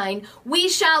 29, we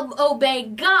shall obey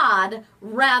God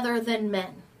rather than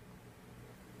men.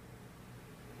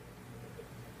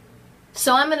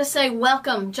 So I'm going to say,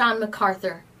 welcome, John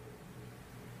MacArthur.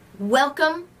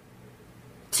 Welcome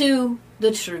to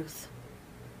the truth.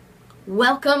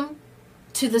 Welcome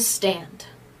to the stand.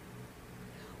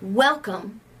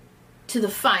 Welcome to the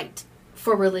fight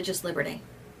for religious liberty.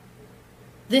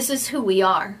 This is who we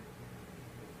are.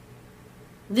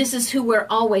 This is who we're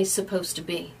always supposed to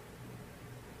be.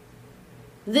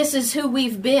 This is who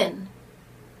we've been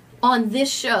on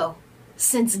this show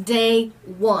since day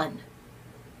one.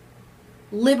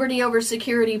 Liberty over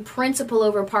security, principle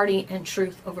over party, and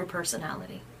truth over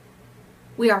personality.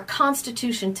 We are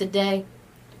Constitution today,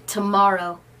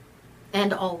 tomorrow,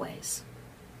 and always.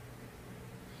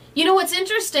 You know what's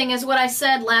interesting is what I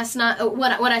said last night,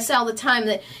 what I say all the time,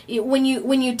 that when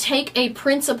you take a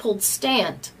principled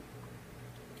stand,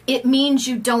 it means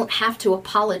you don't have to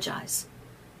apologize.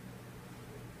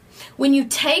 When you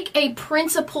take a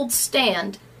principled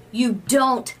stand, you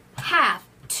don't have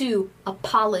to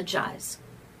apologize.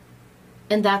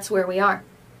 And that's where we are.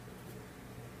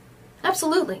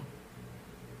 Absolutely.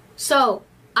 So,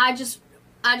 I just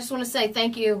want to say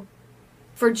thank you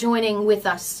for joining with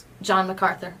us, John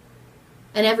MacArthur,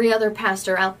 and every other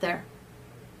pastor out there.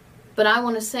 But I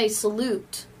want to say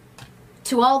salute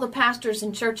to all the pastors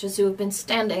and churches who have been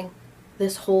standing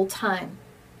this whole time,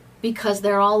 because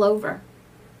they're all over.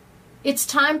 It's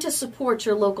time to support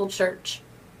your local church.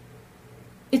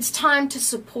 It's time to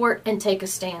support and take a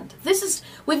stand.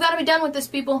 We've got to be done with this,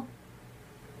 people.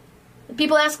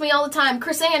 People ask me all the time,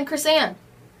 Chris Ann,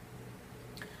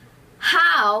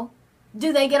 how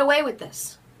do they get away with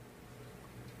this?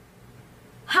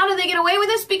 How do they get away with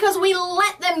this? Because we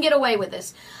let them get away with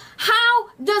this. How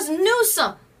does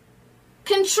Newsom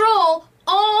control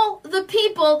all the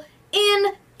people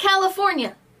in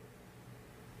California?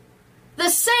 The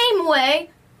same way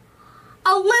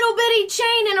a little bitty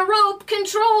chain and a rope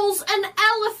controls an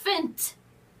elephant.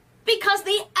 Because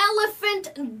the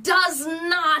elephant does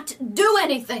not do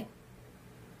anything.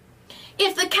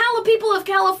 If the people of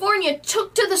California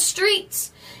took to the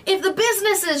streets, if the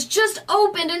businesses just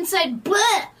opened and said,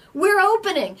 "Bleh, we're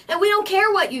opening, and we don't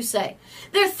care what you say."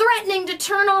 They're threatening to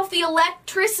turn off the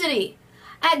electricity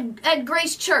at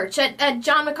Grace Church, at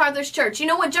John MacArthur's church. You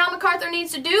know what John MacArthur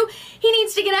needs to do? He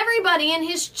needs to get everybody in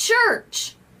his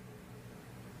church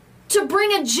to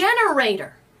bring a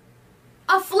generator,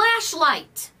 a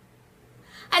flashlight,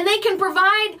 and they can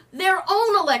provide their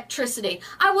own electricity.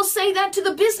 I will say that to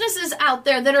the businesses out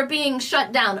there that are being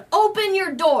shut down. Open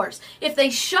your doors. If they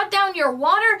shut down your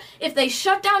water, if they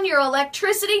shut down your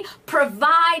electricity,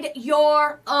 provide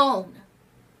your own.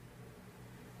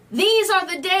 These are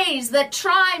the days that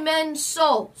try men's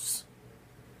souls.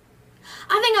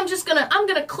 I think I'm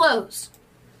gonna close.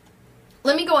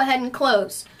 Let me go ahead and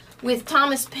close with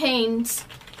Thomas Paine's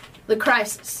The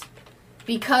Crisis,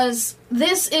 because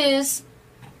this is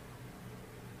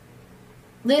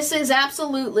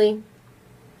absolutely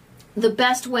the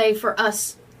best way for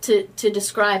us to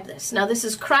describe this. Now, this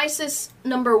is crisis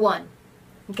number 1,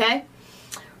 okay?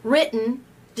 Written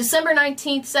December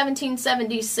 19th,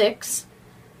 1776,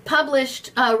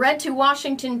 published, read to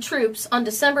Washington troops on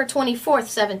December 24th,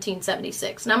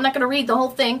 1776. Now, I'm not going to read the whole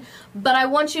thing, but I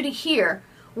want you to hear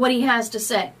what he has to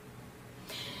say.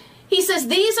 He says,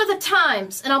 "These are the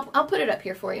times," and I'll put it up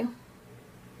here for you.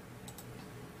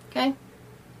 Okay?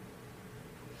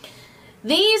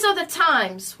 "These are the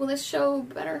times." Will this show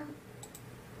better?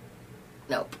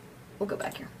 Nope. We'll go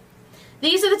back here.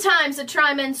 "These are the times that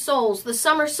try men's souls. The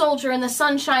summer soldier and the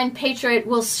sunshine patriot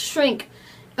will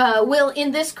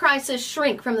in this crisis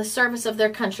shrink from the service of their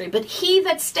country. But he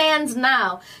that stands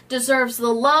now deserves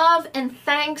the love and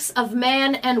thanks of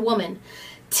man and woman.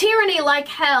 Tyranny like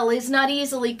hell is not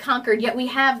easily conquered, yet we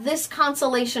have this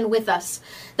consolation with us,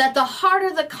 that the harder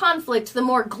the conflict, the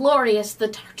more glorious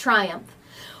the triumph.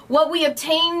 What we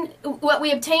obtain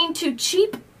too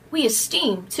cheap, we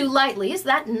esteem too lightly." Is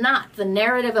that not the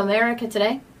narrative of America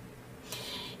today?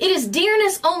 "It is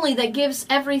dearness only that gives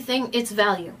everything its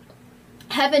value.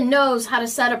 Heaven knows how to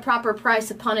set a proper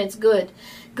price upon its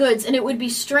goods, and it would be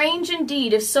strange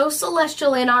indeed if so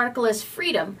celestial an article as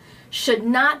freedom should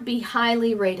not be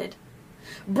highly rated.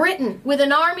 Britain, with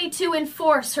an army to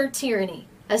enforce her tyranny,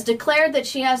 has declared that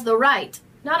she has the right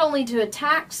not only to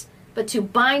tax, but to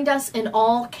bind us in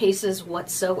all cases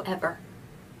whatsoever."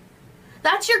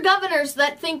 That's your governors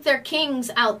that think they're kings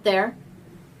out there.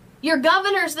 Your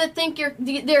governors that think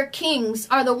they're kings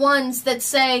are the ones that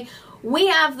say, "We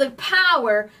have the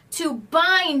power to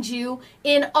bind you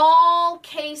in all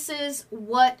cases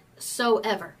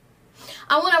whatsoever."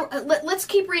 Let's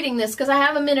keep reading this because I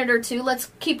have a minute or two. Let's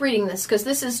keep reading this because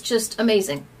this is just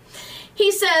amazing.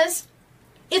 He says,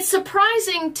 "It's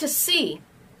surprising to see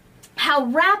how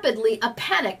rapidly a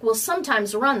panic will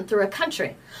sometimes run through a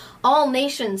country. All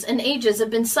nations and ages have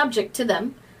been subject to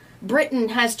them. Britain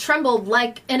has trembled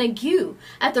like an ague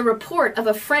at the report of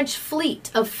a French fleet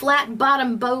of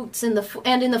flat-bottomed boats and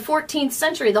in the 14th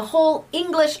century the whole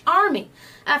English army,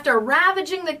 after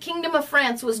ravaging the kingdom of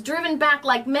France, was driven back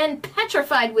like men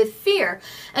petrified with fear,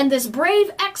 and this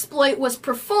brave exploit was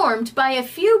performed by a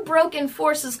few broken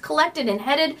forces collected and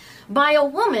headed by a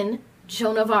woman,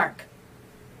 Joan of Arc.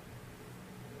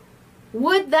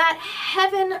 Would that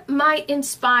heaven might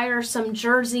inspire some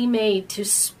Jersey maid to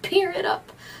spirit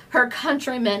up her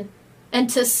countrymen and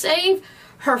to save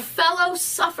her fellow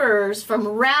sufferers from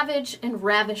ravage and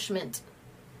ravishment."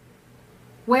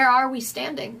 Where are we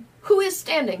standing? Who is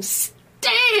standing?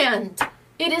 Stand!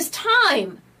 It is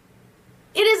time.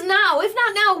 It is now. If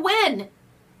not now, when?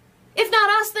 If not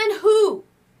us, then who?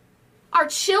 Our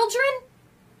children?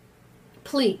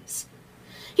 Please.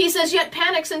 He says, "Yet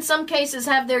panics in some cases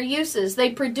have their uses.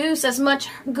 They produce as much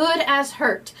good as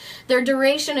hurt. Their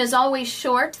duration is always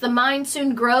short. The mind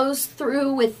soon grows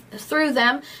through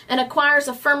them and acquires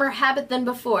a firmer habit than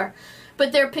before.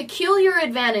 But their peculiar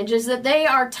advantage is that they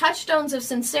are touchstones of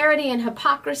sincerity and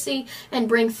hypocrisy and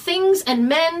bring things and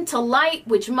men to light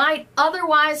which might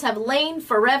otherwise have lain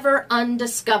forever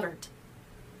undiscovered.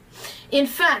 In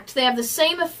fact, they have the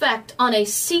same effect on a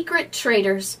secret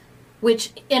traitors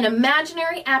which an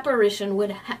imaginary apparition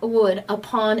would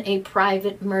upon a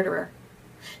private murderer.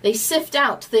 They sift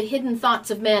out the hidden thoughts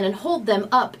of man and hold them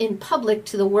up in public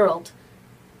to the world.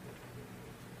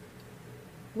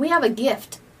 We have a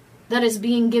gift that is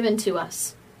being given to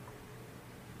us.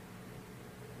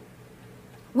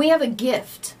 We have a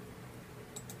gift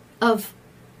of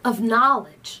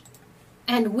knowledge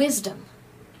and wisdom.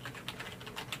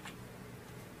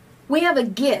 We have a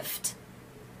gift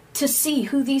to see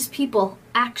who these people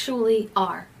actually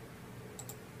are.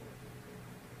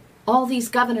 All these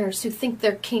governors who think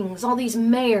they're kings, all these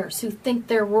mayors who think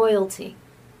they're royalty.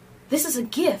 This is a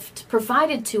gift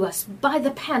provided to us by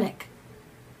the panic.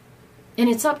 And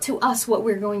it's up to us what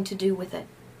we're going to do with it.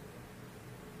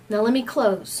 Now let me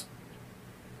close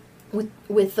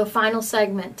with the final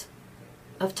segment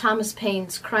of Thomas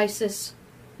Paine's Crisis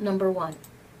Number 1.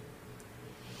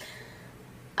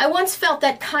 I once felt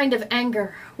that kind of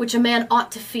anger which a man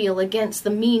ought to feel against the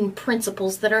mean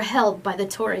principles that are held by the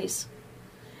Tories.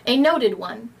 A noted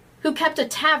one, who kept a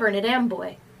tavern at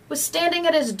Amboy, was standing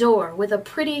at his door with a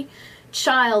pretty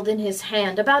child in his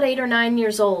hand, about 8 or 9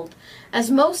 years old, as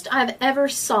most I've ever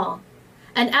saw,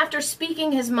 and after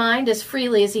speaking his mind as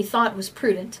freely as he thought was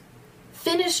prudent,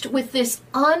 finished with this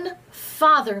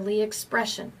unfatherly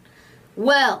expression,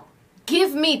 "Well,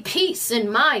 give me peace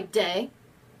in my day,"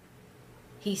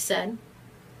 he said.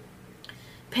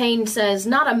 Paine says,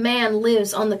 not a man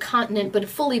lives on the continent but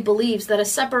fully believes that a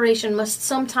separation must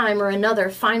sometime or another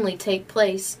finally take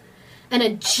place. And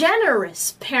a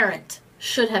generous parent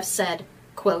should have said,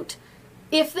 quote,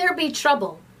 "If there be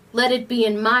trouble, let it be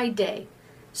in my day,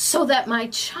 so that my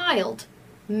child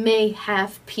may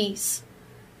have peace."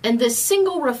 And this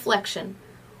single reflection,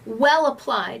 well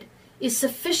applied, is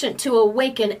sufficient to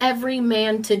awaken every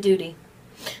man to duty.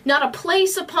 Not a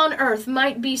place upon earth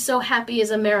might be so happy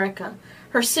as America.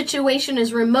 Her situation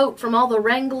is remote from all the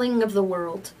wrangling of the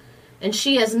world, and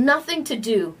she has nothing to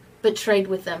do but trade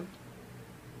with them.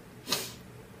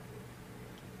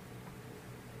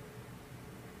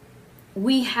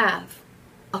 We have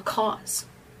a cause.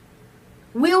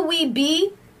 Will we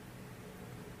be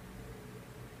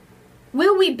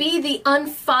the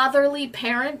unfatherly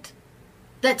parent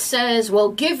that says, well,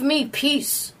 give me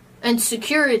peace and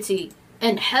security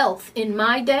and health in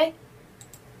my day?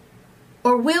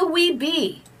 Or will we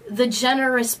be the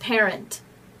generous parent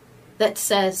that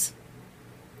says,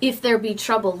 if there be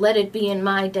trouble, let it be in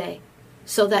my day,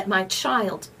 so that my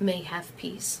child may have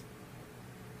peace?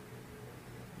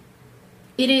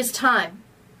 It is time.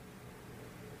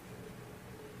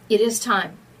 It is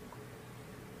time.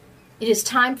 It is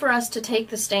time for us to take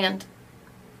the stand.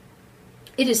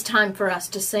 It is time for us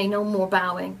to say no more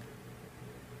bowing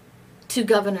to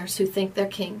governors who think they're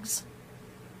kings.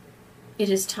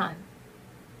 It is time.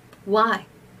 Why?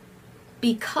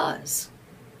 Because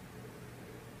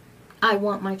I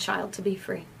want my child to be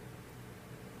free.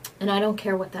 And I don't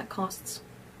care what that costs.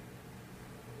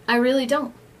 I really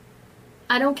don't.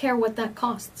 I don't care what that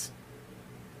costs.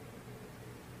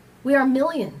 We are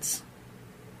millions,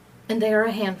 and they are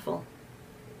a handful.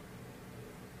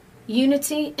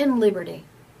 Unity and liberty.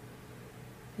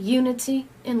 Unity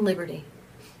and liberty.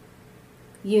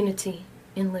 Unity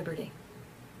and liberty.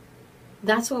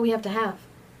 That's what we have to have.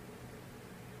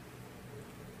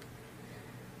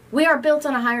 We are built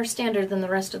on a higher standard than the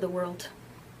rest of the world.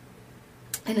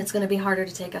 And it's going to be harder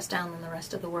to take us down than the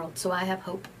rest of the world. So I have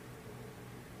hope.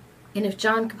 And if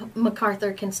John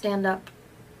MacArthur can stand up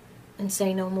and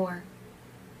say no more,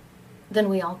 then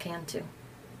we all can too.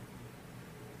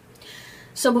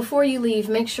 So before you leave,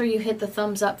 make sure you hit the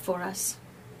thumbs up for us.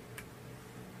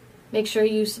 Make sure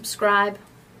you subscribe.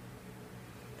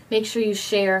 Make sure you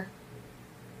share.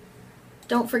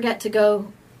 Don't forget to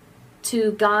go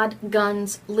to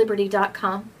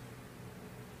godgunsliberty.com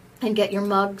and get your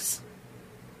mugs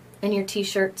and your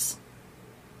t-shirts.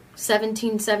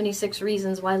 1776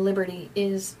 reasons why liberty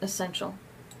is essential.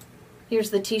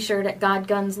 Here's the t-shirt at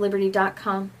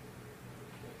godgunsliberty.com.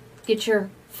 Get your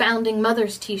Founding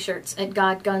Mothers t-shirts at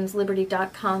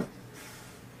godgunsliberty.com.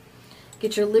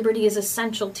 Get your Liberty is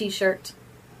Essential t-shirt.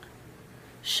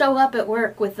 Show up at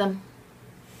work with them.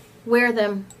 Wear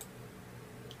them.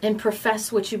 And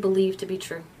profess what you believe to be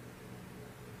true.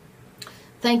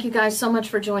 Thank you guys so much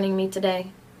for joining me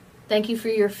today. Thank you for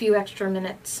your few extra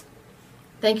minutes.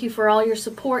 Thank you for all your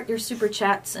support, your super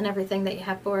chats, and everything that you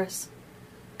have for us.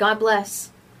 God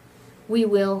bless. We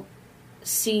will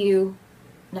see you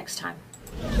next time.